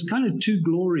so there's kind of two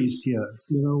glories here.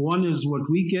 You know, one is what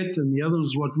we get and the other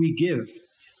is what we give.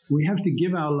 We have to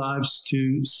give our lives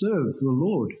to serve the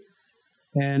Lord.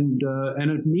 And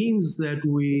it means that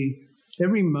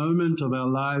every moment of our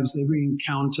lives, every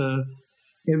encounter,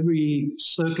 every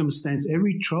circumstance,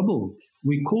 every trouble,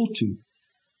 we're called to.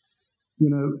 You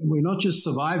know, we're not just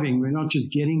surviving, we're not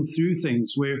just getting through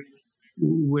things,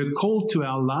 we're called to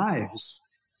our lives.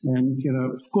 And, you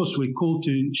know, of course, we're called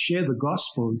to share the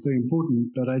gospel, it's very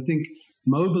important, but I think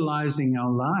mobilizing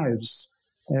our lives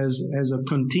as a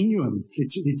continuum,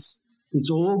 it's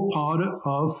all part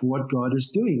of what God is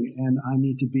doing. And I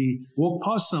need to walk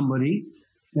past somebody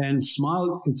and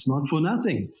smile. It's not for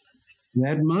nothing.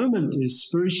 That moment is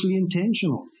spiritually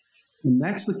intentional. And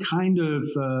that's the kind of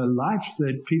life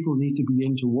that people need to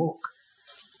begin to walk.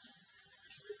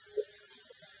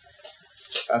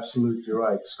 Absolutely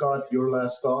right. Scott, your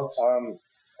last thoughts? I'll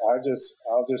just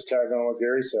tag on what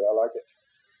Gary said. I like it.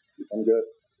 I'm good.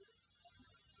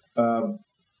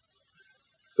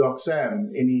 Doc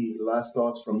Sam, any last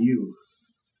thoughts from you?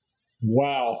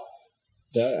 Wow.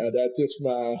 That's just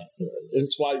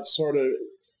it's like sort of,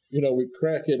 we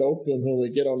crack it open when we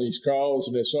get on these calls,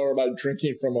 and it's sort of like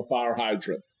drinking from a fire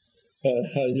hydrant.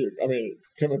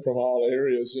 Coming from all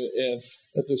areas. And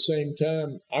at the same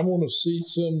time, I want to see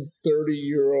some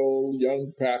 30-year-old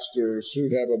young pastors who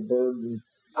have a burden.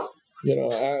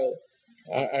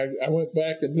 I went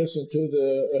back and listened to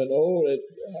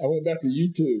I went back to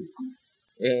YouTube.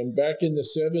 And back in the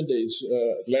 70s,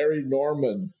 Larry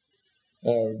Norman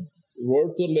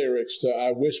wrote the lyrics to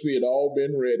 "I Wish We Had All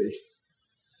Been Ready."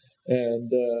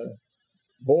 And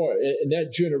and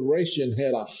that generation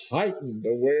had a heightened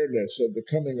awareness of the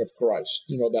coming of Christ.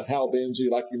 The Hal Lindsey,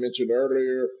 like you mentioned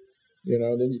earlier,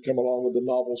 and then you come along with the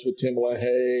novels with Tim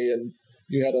LaHaye, and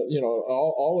you had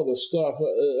all of the stuff.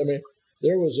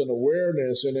 There was an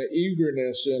awareness and an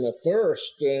eagerness and a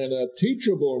thirst and a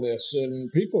teachableness,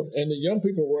 and the young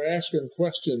people were asking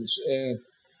questions, and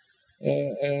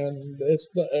it's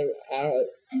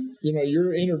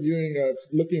you're interviewing,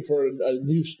 looking for a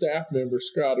new staff member,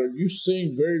 Scott. Are you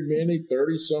seeing very many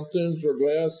 30-somethings or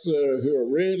less who are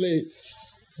really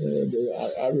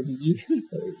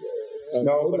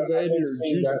motivated or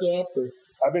juiced up?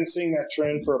 I've been seeing that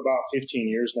trend for about 15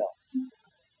 years now.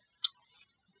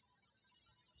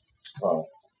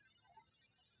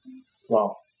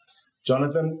 Wow.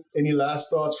 Jonathan, any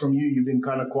last thoughts from you? You've been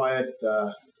kind of quiet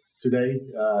today.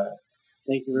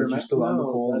 Thank you very much. You're still on the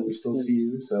call, and we still see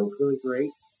you. So really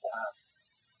great.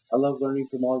 I love learning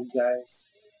from all you guys.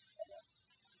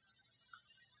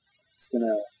 Just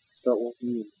gonna start working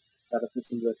and try to put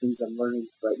some of the things I'm learning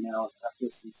right now in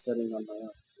practice and studying on my own.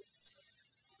 So,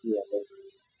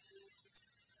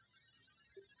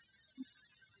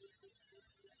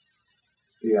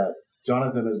 yeah,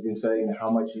 Jonathan has been saying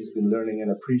how much he's been learning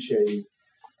and appreciating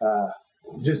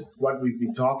just what we've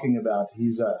been talking about.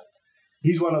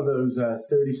 He's one of those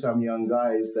 30-some young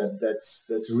guys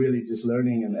that's really just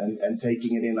learning and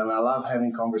taking it in. And I love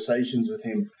having conversations with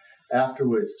him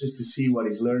afterwards just to see what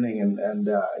he's learning. And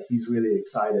he's really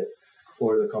excited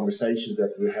for the conversations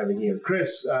that we're having here.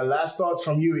 Chris, last thoughts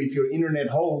from you. If your internet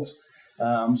holds,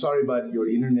 I'm sorry, but your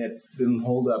internet didn't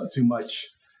hold up too much.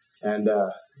 And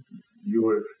you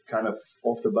were kind of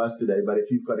off the bus today. But if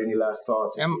you've got any last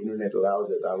thoughts, if the internet allows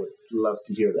it, I would love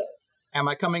to hear that. Am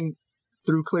I coming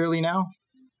through clearly now?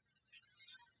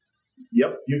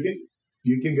 Yep,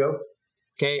 you can go.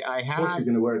 Okay, Of course, you're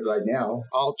going to work right now.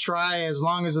 I'll try as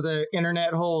long as the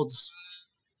internet holds.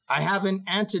 I have an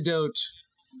antidote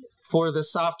for the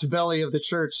soft belly of the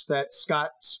church that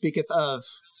Scott speaketh of.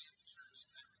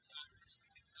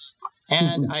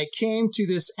 And I came to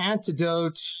this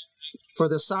antidote for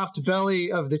the soft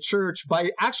belly of the church by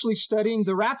actually studying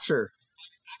the rapture.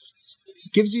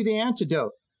 It gives you the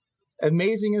antidote.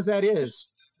 Amazing as that is.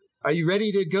 Are you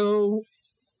ready to go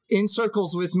in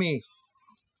circles with me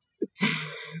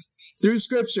through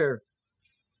Scripture?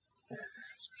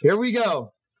 Here we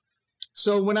go.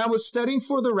 So when I was studying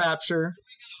for the rapture,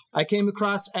 I came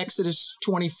across Exodus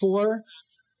 24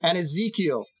 and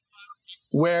Ezekiel,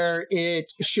 where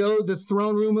it showed the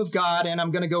throne room of God. And I'm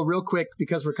going to go real quick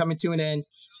because we're coming to an end.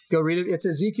 Go read it. It's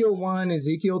Ezekiel 1,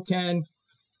 Ezekiel 10,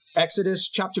 Exodus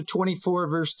chapter 24,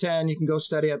 verse 10. You can go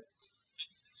study it.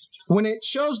 When it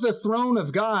shows the throne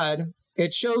of God,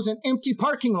 it shows an empty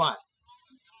parking lot.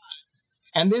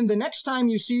 And then the next time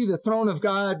you see the throne of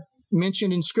God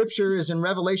mentioned in Scripture is in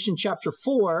Revelation chapter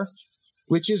 4,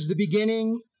 which is the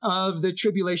beginning of the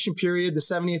tribulation period, the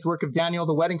 70th work of Daniel,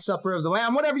 the wedding supper of the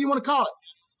Lamb, whatever you want to call it.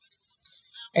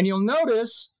 And you'll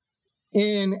notice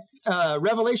in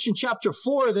Revelation chapter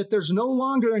 4 that there's no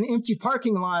longer an empty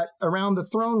parking lot around the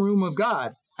throne room of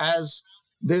God as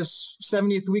this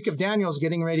 70th week of Daniel is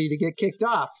getting ready to get kicked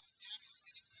off.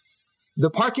 The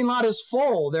parking lot is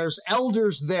full. There's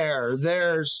elders there.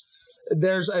 There's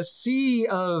a sea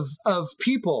of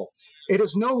people. It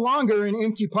is no longer an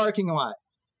empty parking lot.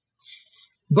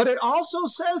 But it also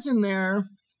says in there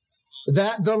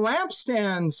that the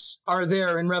lampstands are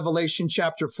there in Revelation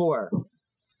chapter 4.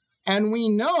 And we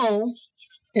know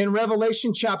in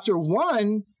Revelation chapter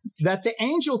 1 that the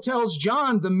angel tells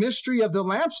John the mystery of the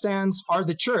lampstands are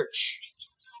the church.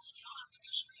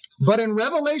 But in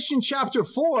Revelation chapter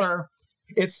 4,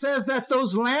 it says that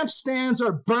those lampstands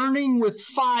are burning with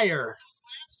fire.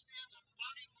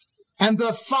 And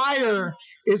the fire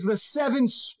is the seven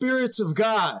spirits of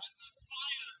God.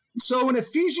 So in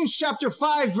Ephesians chapter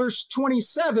 5, verse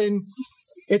 27,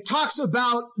 it talks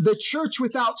about the church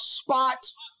without spot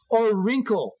or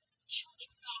wrinkle.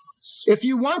 If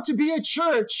you want to be a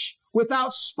church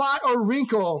without spot or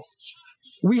wrinkle,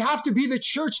 we have to be the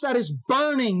church that is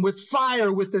burning with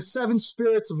fire with the seven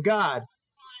spirits of God.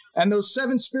 And those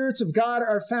 7 spirits of God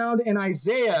are found in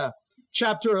Isaiah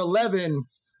chapter 11,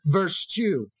 verse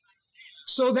 2.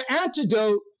 So the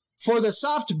antidote for the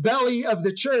soft belly of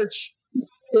the church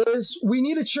is we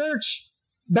need a church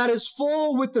that is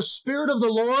full with the Spirit of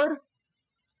the Lord,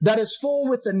 that is full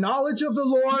with the knowledge of the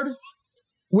Lord,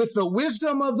 with the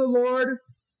wisdom of the Lord,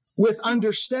 with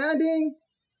understanding,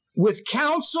 with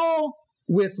counsel,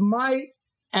 with might,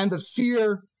 and the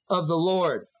fear of the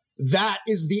Lord. That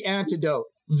is the antidote.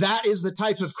 That is the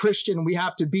type of Christian we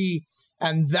have to be,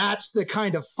 and that's the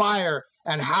kind of fire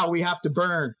and how we have to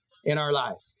burn in our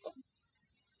life.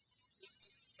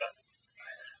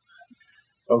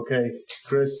 Okay,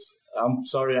 Chris, I'm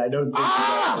sorry, I don't think you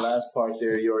got the last part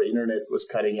there. Your internet was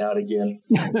cutting out again.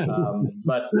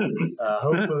 But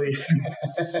hopefully,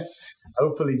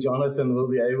 hopefully Jonathan will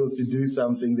be able to do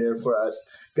something there for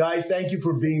us. Guys, thank you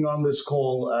for being on this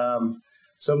call.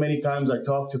 So many times I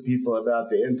talk to people about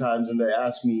the end times and they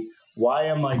ask me, why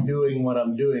am I doing what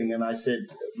I'm doing? And I said,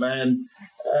 man,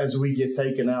 as we get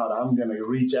taken out, I'm going to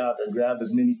reach out and grab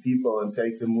as many people and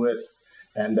take them with.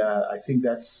 And I think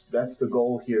that's the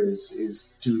goal here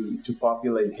is to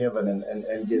populate heaven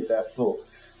and get that full.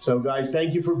 So, guys,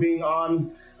 thank you for being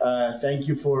on. Thank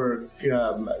you for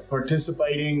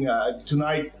participating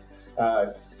tonight.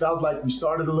 Felt like we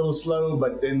started a little slow,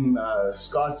 but then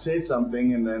Scott said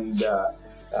something, and then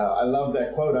I love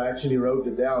that quote. I actually wrote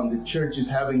it down. The church is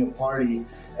having a party,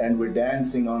 and we're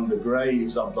dancing on the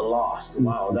graves of the lost.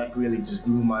 Wow, that really just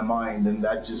blew my mind, and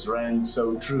that just rang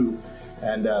so true.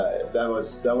 And that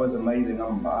was amazing.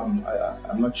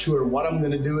 I'm not sure what I'm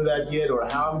going to do with that yet or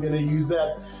how I'm going to use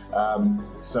that.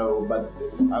 But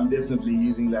I'm definitely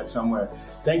using that somewhere.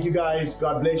 Thank you guys.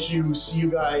 God bless you. See you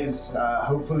guys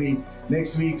hopefully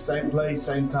next week, same place,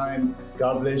 same time.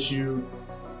 God bless you.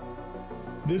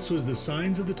 This was the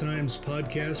Signs of the Times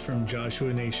podcast from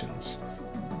Joshua Nations.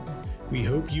 We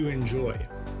hope you enjoy.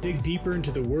 Dig deeper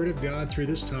into the Word of God through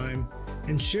this time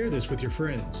and share this with your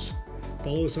friends.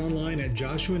 Follow us online at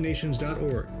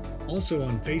joshuanations.org, also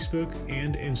on Facebook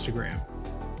and Instagram.